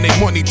niggas spend their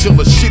money till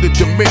the shit'll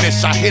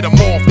diminish. I hit them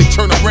off, they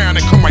turn around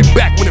and come right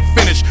back when it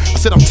finish. I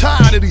said I'm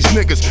tired of these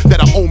niggas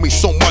that owe me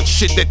so much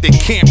shit that they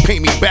can't pay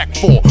me back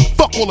for.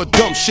 Fuck all the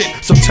dumb shit.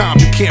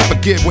 Sometimes you can't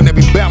forgive when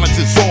every balance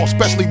is off,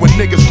 especially when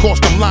niggas cross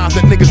them lines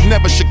that niggas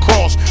never should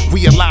cross.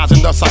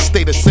 Realizing thus I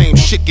stay the same,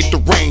 shit get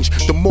deranged.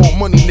 The more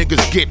money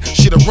niggas get,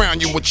 shit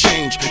around you will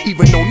change.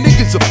 Even though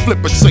niggas are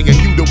flippin' saying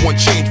you the one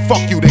change,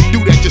 fuck you, they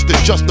do that just to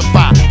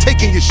justify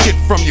taking your shit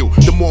from you.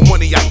 The more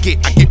money I get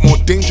more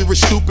dangerous,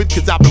 stupid,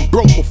 'cause I've been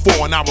broke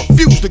before and I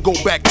refuse to go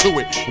back to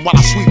it. And while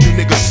I sweep you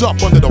niggas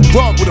up under the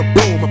rug with a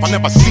broom, if I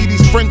never see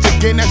these friends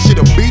again, that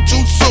shit'll be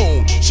too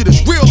soon. Shit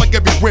is real like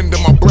every wind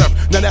in my breath.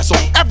 Now that's on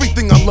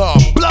everything I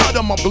love. Blood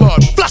on my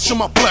blood, flesh on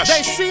my flesh.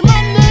 They see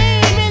my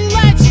name in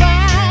lights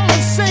now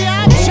and say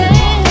I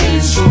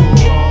changed.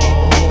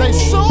 They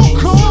so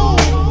cool.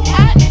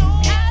 I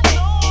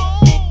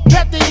know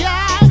that they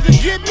eyes to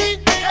get me,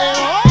 and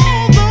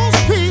all those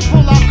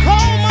people I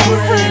call my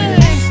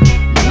friends.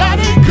 Now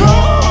they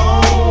gone.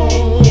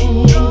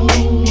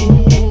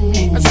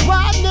 That's why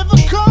I never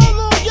call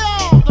on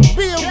y'all to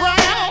be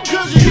around,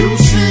 'cause you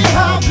see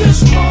how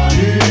this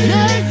money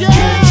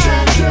can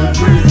change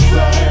everything.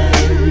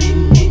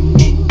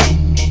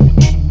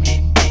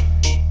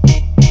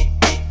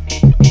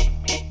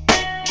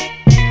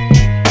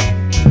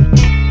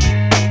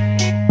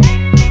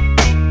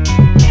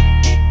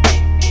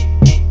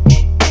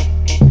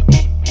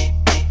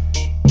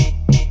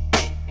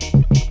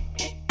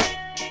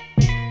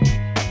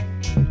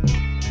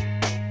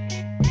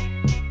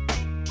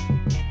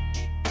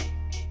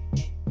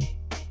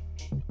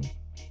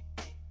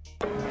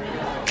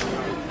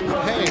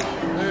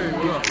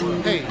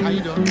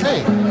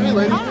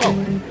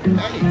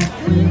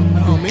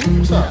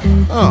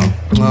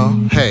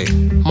 Hey,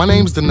 my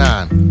name's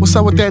Denon. What's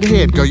up with that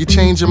head, girl? You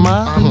changed your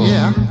mind?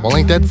 Yeah. Well,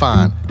 ain't that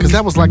fine? Cause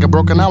that was like a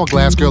broken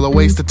hourglass, girl, a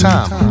waste of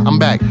time. I'm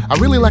back. I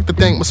really like to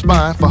thank my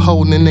spine for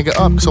holding a nigga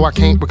up so I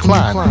can't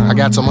recline. I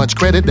got so much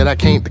credit that I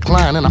can't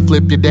decline, and I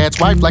flip your dad's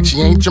wife like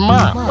she ain't your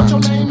mom. What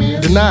your name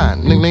is?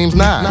 Denon. Nickname's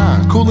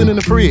Nine. Coolin' in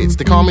the fridge.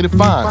 They call me the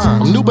Fonz.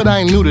 I'm new, but I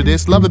ain't new to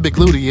this. Love a big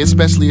gluteus,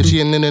 especially if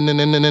she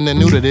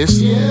new to this.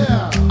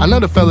 Yeah. I know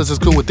the fellas is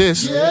cool with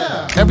this.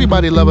 Yeah.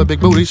 Everybody love a big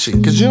booty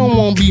shit. Cause you don't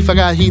want beef, I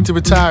got heat to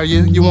retire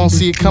you. You won't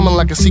see it coming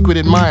like a secret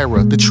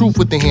admirer. The truth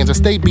with the hands, I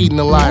stay beating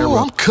the liar. Ooh,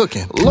 I'm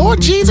cooking.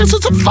 Lord Jesus,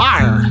 it's a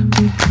fire.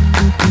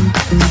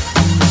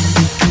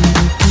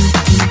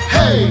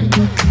 Hey.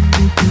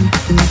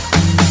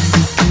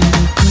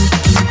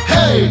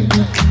 Hey.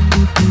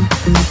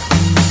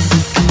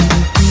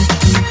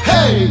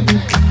 Hey.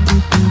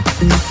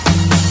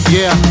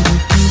 Yeah.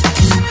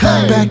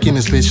 Hey. Back in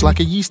this bitch like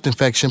a yeast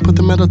infection. Put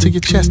the metal to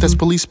your chest, that's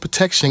police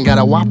protection. Got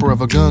a whopper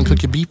of a gun,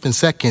 cook your beef in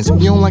seconds.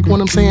 You don't like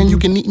what I'm saying, you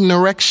can eat an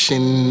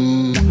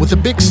erection. With a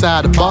big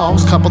side of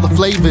balls, couple of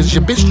flavors,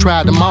 your bitch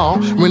tried them all.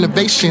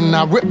 Renovation,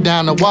 I ripped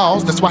down the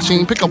walls. That's why she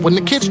didn't pick up when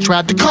the kids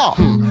tried to call.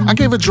 I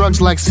gave her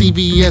drugs like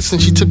CVS, and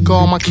she took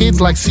all my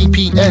kids like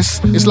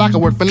CPS. It's like I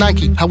work for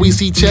Nike, how we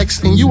see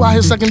checks. And you out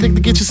here sucking dick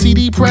to get your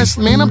CD pressed.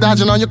 Man, I'm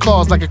dodging on your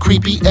calls like a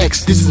creepy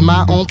ex. This is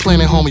my own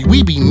planet, homie,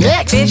 we be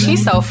next. Bitch,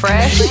 he's so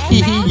fresh.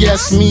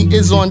 Yes, me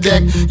is on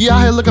deck. You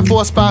out here looking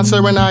for a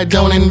sponsor and I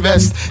don't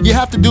invest. You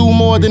have to do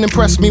more than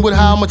impress me with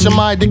how much of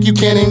my dick you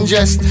can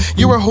ingest.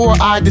 You're a whore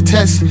I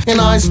detest, and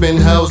I spin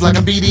hoes like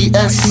a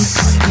BDS.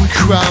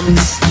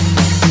 Crumbs.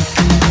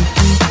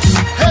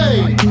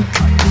 Hey.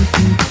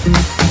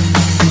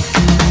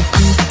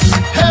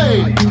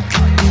 Hey.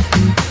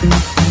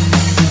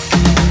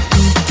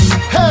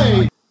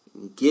 Hey.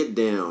 Get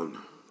down.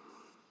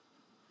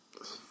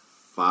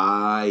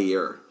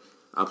 Fire.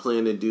 I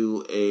plan to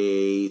do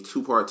a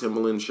 2-part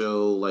Timbaland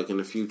show, like in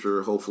the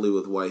future, hopefully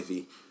with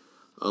Wifey,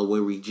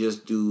 where we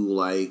just do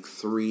like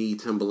 3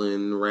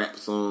 Timbaland rap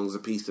songs a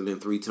piece and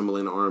then 3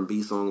 Timbaland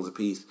R&B songs a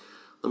piece.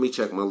 Let me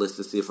check my list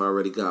to see if I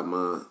already got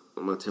my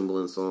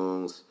Timbaland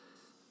songs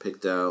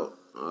picked out.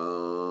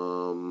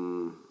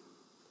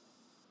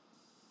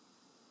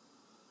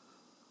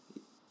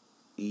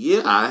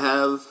 Yeah, I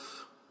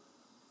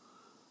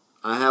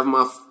have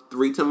my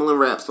 3 Timbaland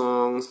rap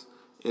songs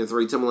and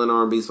 3 Timbaland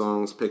R&B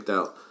songs picked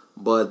out.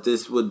 But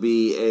this would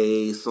be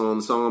the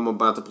song I'm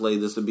about to play,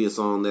 this would be a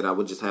song that I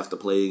would just have to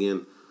play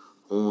again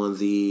on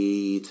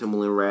the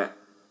Timbaland rap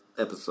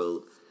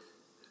episode.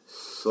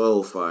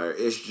 So fire.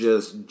 It's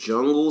just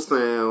jungle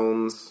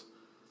sounds,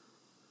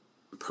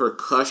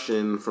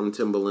 percussion from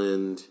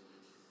Timbaland,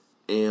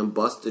 and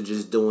Busta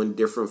just doing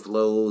different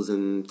flows,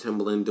 and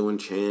Timbaland doing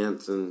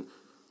chants, and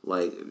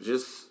like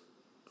just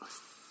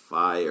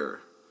fire.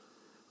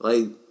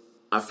 Like,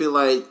 I feel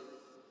like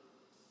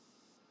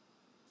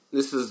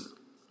this is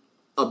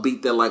a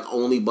beat that like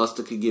only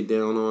Busta could get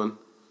down on.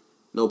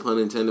 No pun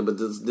intended, but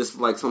this is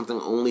like something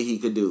only he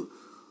could do.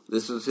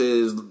 This was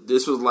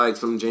like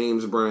some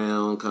James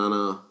Brown kind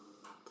of,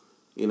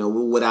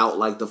 without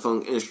like the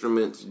funk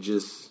instruments,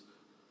 just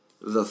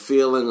the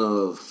feeling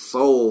of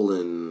soul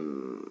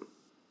and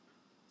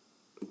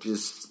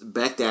just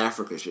back to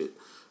Africa shit.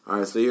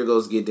 Alright, so here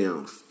goes Get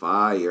Down.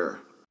 Fire.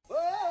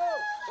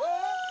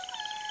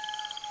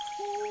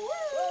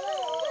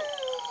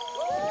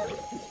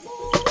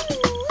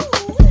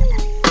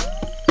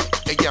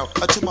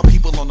 To my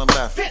people on the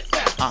left,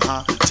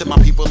 to my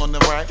people on the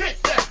right,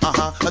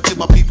 to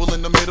my people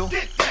in the middle.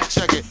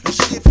 Check it,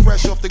 shit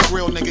fresh off the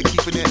grill, nigga,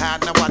 keeping it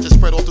hot. Now watch it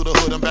spread all through the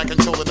hood. I'm back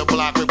controlling the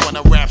block with one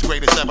of rap's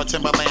greatest ever.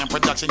 Timbaland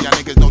production, y'all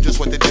niggas know just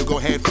what to do. Go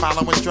ahead,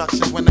 follow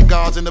instructions when the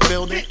guards in the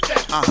building.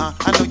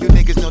 I know you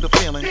niggas know the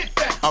feeling.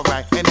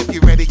 Alright, and if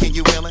you ready, can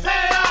you willing?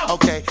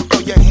 Okay,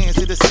 throw your hands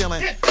to the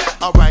ceiling.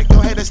 Alright, go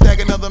ahead and stack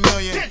another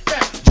million.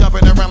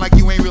 Jumping around like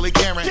you ain't really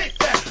caring.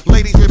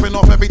 Ladies ripping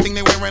off everything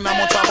they wearing. I'm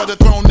on top of the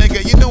throne,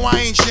 nigga. You know I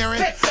ain't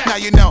sharing. Now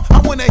you know. I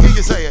wanna hear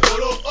you say it. Yeah.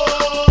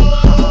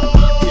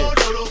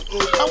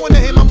 I wanna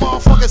hear my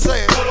motherfucker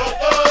say it.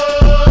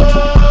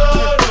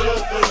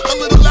 A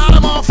little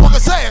louder, motherfucker,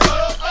 say it.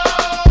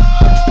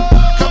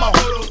 Come on.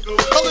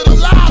 A little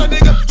louder,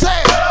 nigga.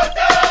 Say it.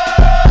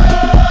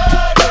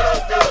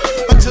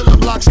 Until the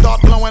blocks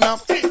start blowing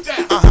up.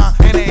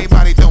 And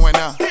everybody throwing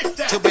up.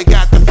 Till we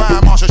got the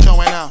fire marshal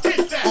showing up.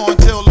 Or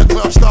until the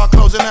club start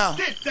closing out.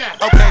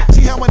 Okay,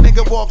 see how a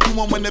nigga walk through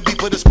him when the beat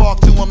put a spark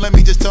to him. Let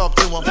me just talk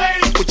to him.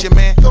 With your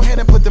man, go ahead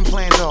and put them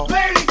plans off.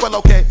 Well,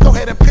 okay, go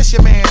ahead and piss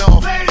your man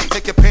off.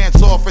 Take your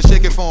pants off and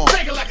shake it for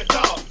him. Like a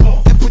dog.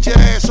 And put your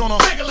ass on him.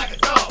 Like a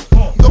dog.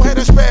 Go ahead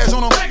and spaz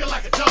on him.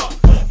 Like a dog.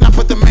 Now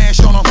put the mash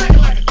on him.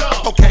 Like a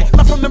dog. Okay,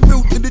 now from the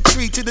root to the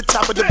tree to the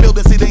top of the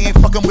building. See, they ain't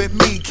fucking with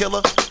me,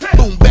 killer.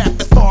 Boom, back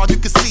as far as you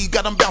can see.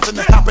 Got them bouncing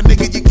and hopping,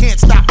 nigga. You can't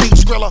stop me,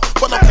 Skrilla.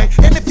 Well, okay,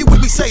 and if you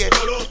with me, say it.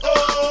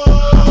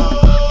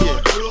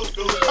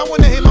 I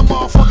wanna hear my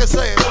motherfucker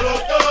say it.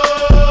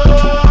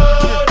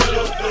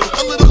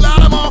 A little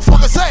louder,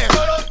 motherfucker, say it.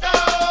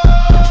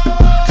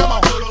 Come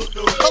on.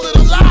 A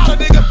little louder,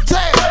 nigga,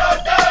 say it.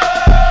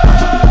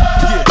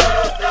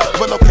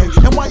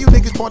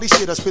 party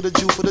shit. I spit a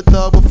Jew for the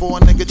thug before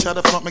a nigga try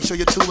to front. Make sure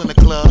you're two in the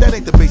club. That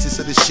ain't the basis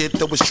of this shit,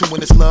 though it's true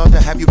when it's love. To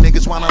have you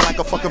niggas whining like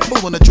a fucking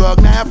fool on a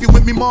drug. Now if you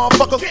with me,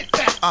 motherfucker,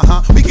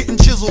 we getting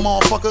chisel,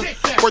 motherfucker.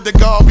 Word to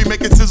God, we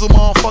making sizzle,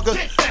 motherfucker.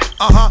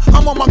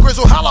 I'm on my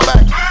grizzle, holla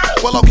back.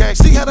 Well, okay,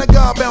 see how that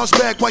God bounce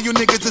back while you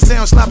niggas that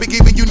sound sloppy,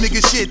 giving you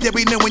niggas shit that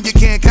we know when you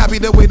can't copy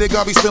the way the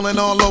God be spilling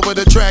all over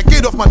the track.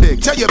 Get off my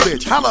dick, tell your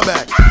bitch, holla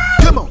back.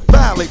 Come on,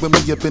 violate with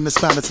me up in the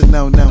spot, it's a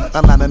no-no.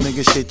 A lot of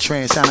niggas shit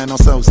trash, shining on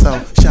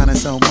so-so. Shining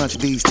so much,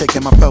 D's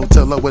taking my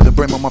photo low with the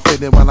brim on my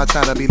fitted while I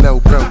try to be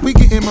low, bro. We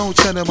getting more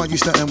cheddar while you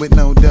stunting with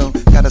no dough.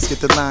 Gotta skip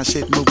the line,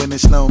 shit moving in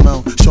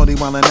slow-mo. Shorty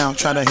wildin' out,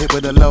 try to hit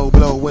with a low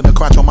blow. With a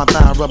crotch on my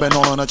thigh, rubbing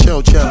all on a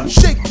cho-cho.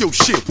 Shake your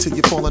shit till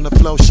you fall on the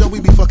flow. Show we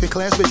be fucking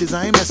class bitches,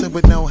 I ain't messing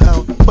with no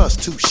hoe.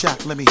 Bust 2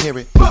 shot, let me hear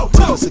it. Tell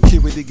the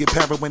security get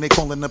para when they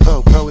callin' the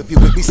po-po. If you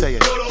with me, say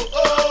it.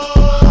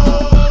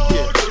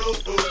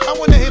 I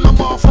wanna hear my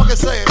motherfucker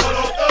say it.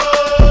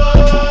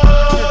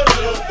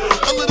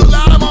 A little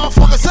louder,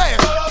 motherfucker, say it.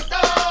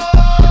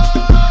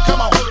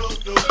 Come on.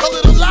 A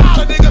little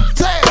louder, nigga,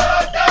 say it.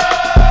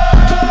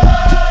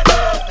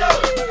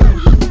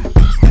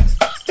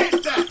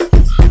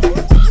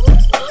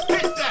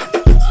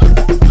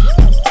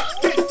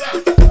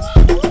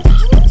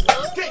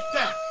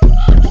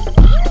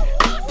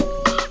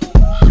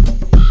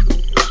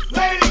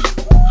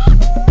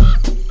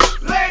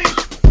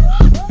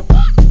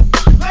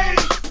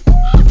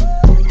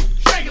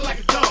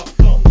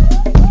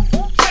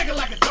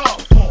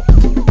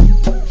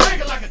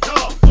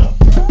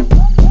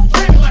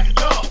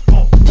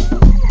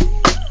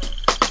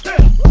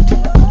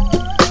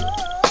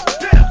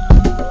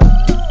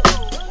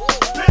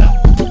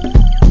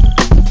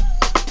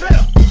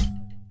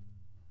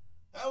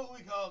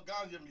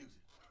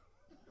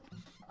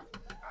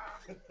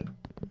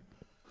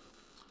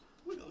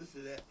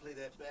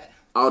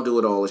 I'll Do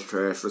It All is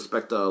trash.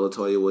 Respect to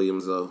LaToya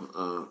Williams,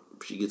 though.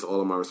 She gets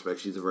all of my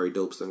respect. She's a very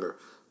dope singer.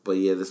 But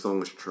yeah, this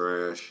song is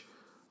trash.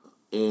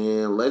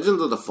 And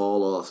Legends of the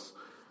Fall Offs.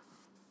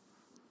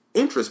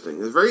 Interesting.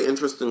 It's a very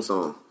interesting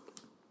song.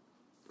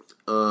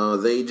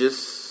 It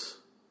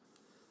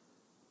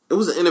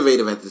was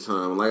innovative at the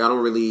time. Like, I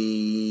don't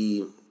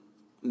really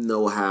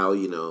know how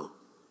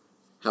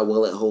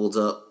well it holds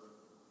up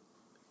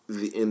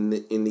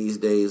in these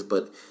days,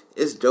 but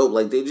it's dope.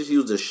 Like, they just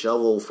used a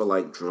shovel for,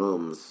 like,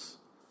 drums.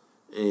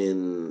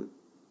 And,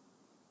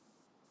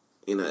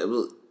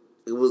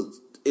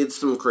 it's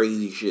some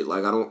crazy shit.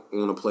 Like, I don't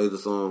want to play the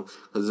song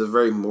because it's a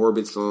very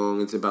morbid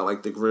song. It's about,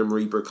 like, the Grim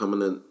Reaper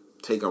coming to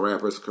take a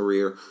rapper's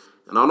career.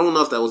 And I don't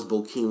know if that was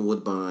Bokeem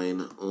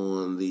Woodbine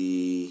on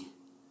the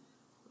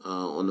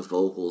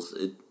vocals.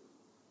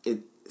 It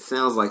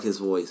sounds like his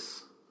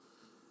voice.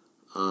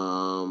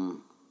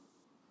 Salute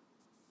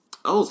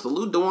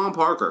DeJuan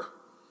Parker.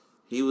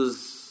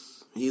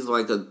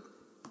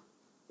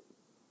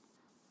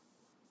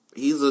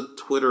 He's a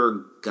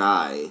Twitter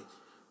guy.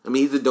 I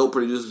mean, he's a dope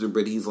producer,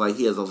 but he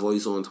has a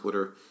voice on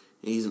Twitter.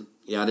 I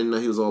didn't know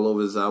he was all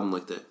over this album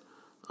like that.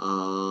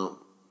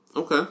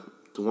 Okay.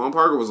 DeJuan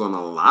Parker was on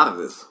a lot of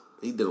this.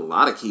 He did a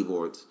lot of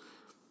keyboards.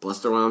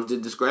 Busta Rhymes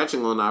did the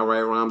scratching on I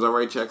Write Rhymes, I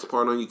Write Checks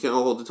part on You Can't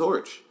Hold the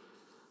Torch.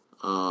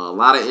 A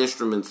lot of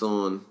instruments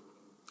on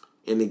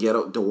In the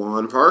Ghetto.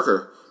 DeJuan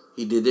Parker,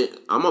 he did it.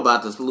 I'm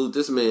about to salute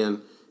this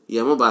man.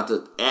 Yeah, I'm about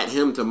to at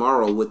him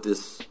tomorrow with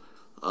this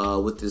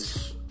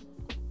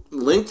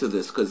link to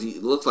this, because he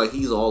looks like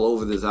he's all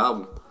over this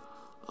album.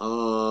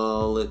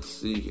 Let's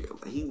see here.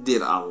 He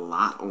did a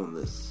lot on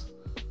this.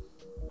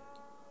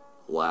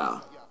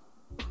 Wow.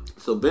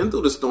 So Been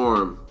Through the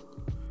Storm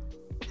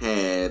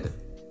had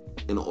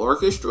an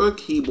orchestra,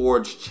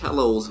 keyboards,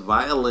 cellos,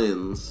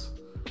 violins.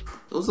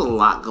 There was a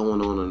lot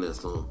going on in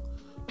this song.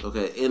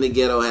 Okay, In the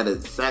Ghetto had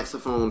a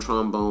saxophone,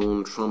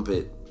 trombone,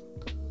 trumpet.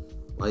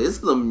 Like, this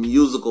is a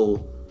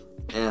musical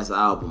ass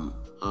album.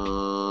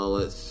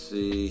 Let's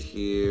see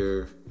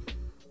here.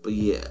 But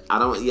yeah, I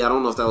don't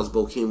know if that was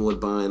Bokeem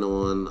Woodbine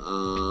on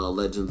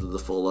Legends of the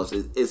Fall Offs.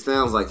 It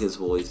sounds like his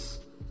voice.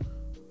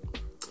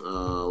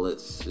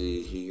 Let's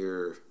see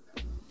here.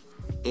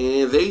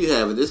 And there you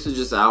have it. This is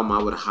just an album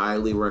I would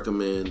highly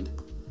recommend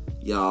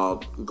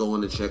y'all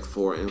going to check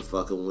for and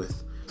fucking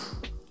with.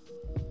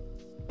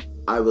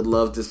 I would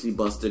love to see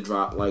Busta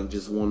drop like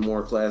just one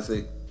more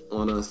classic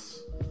on us.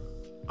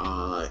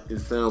 It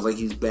sounds like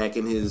he's back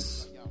in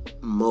his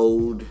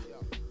mode,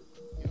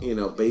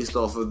 based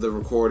off of the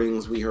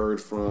recordings we heard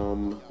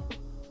from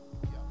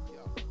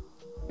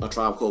A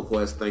Tribe Called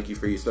Quest. Thank you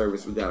for your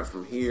service. We got it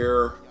from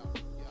here.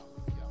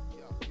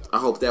 I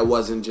hope that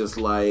wasn't just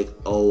like,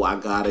 oh, I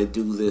gotta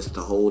do this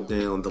to hold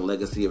down the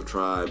legacy of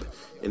Tribe,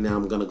 and now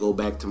I'm gonna go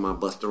back to my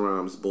Busta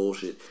Rhymes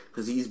bullshit.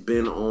 Because he's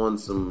been on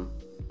some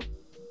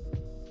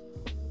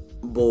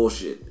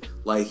bullshit.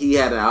 Like, he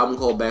had an album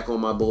called Back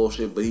on My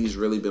Bullshit, but he's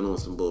really been on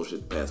some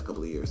bullshit the past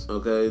couple of years.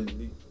 Okay?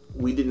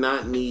 We did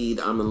not need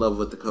I'm in love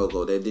with the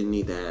Coco. That didn't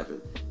need to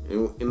happen.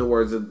 In the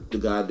words of the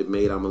guy that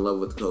made I'm in love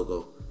with the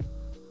Coco,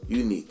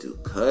 you need to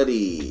cut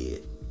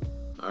it.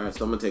 Alright,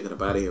 so I'm gonna take it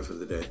up out of here for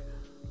the day.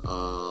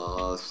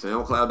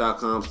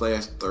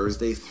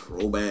 SoundCloud.com/Thursday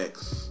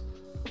Throwbacks.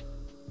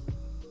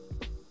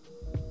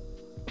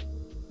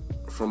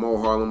 From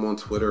Old Harlem on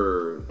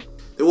Twitter.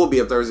 There will be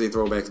a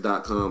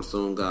ThursdayThrowbacks.com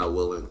soon, God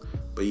willing.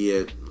 But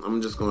yeah,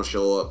 I'm just going to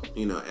show up,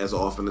 as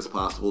often as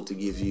possible to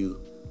give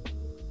you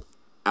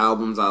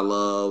albums I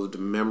loved,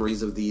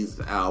 memories of these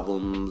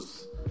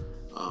albums,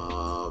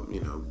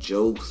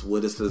 jokes,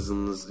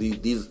 witticisms.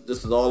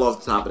 This is all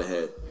off the top of the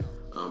head,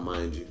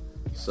 mind you.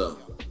 So,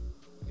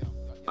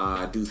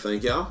 I do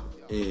thank y'all,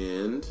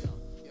 and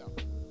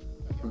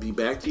be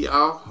back to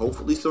y'all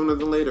hopefully sooner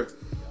than later.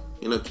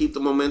 Keep the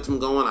momentum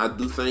going. I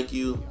do thank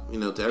you,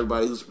 to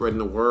everybody who's spreading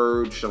the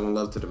word, showing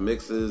love to the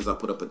mixes. I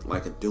put up a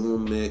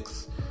Doom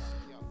mix.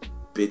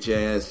 Bitch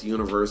ass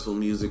Universal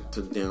Music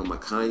took down my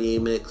Kanye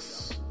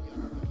mix.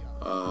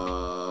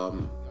 I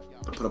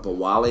put up a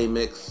Wale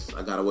mix.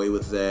 I got away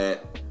with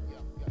that.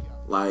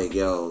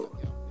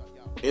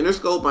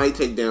 Interscope might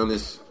take down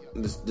this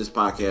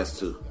podcast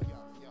too.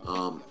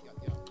 And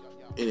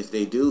if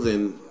they do,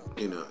 then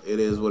it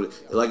is what it.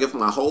 If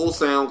my whole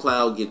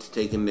SoundCloud gets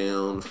taken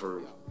down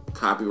for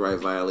copyright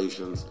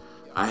violations,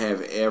 I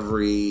have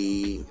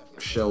every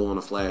show on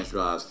a flash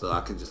drive, so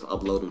I can just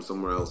upload them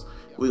somewhere else.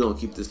 We're gonna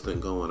keep this thing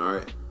going,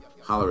 alright?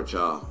 Holler at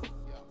y'all.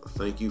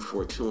 Thank you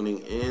for tuning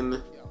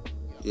in.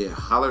 Yeah,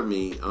 holler at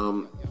me.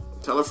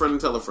 Tell a friend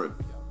and tell a friend.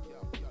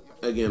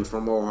 Again,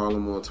 from Old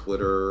Harlem on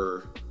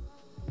Twitter.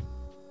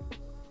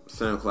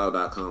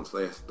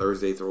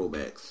 SoundCloud.com/Thursday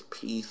Throwbacks.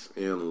 Peace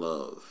and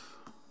love.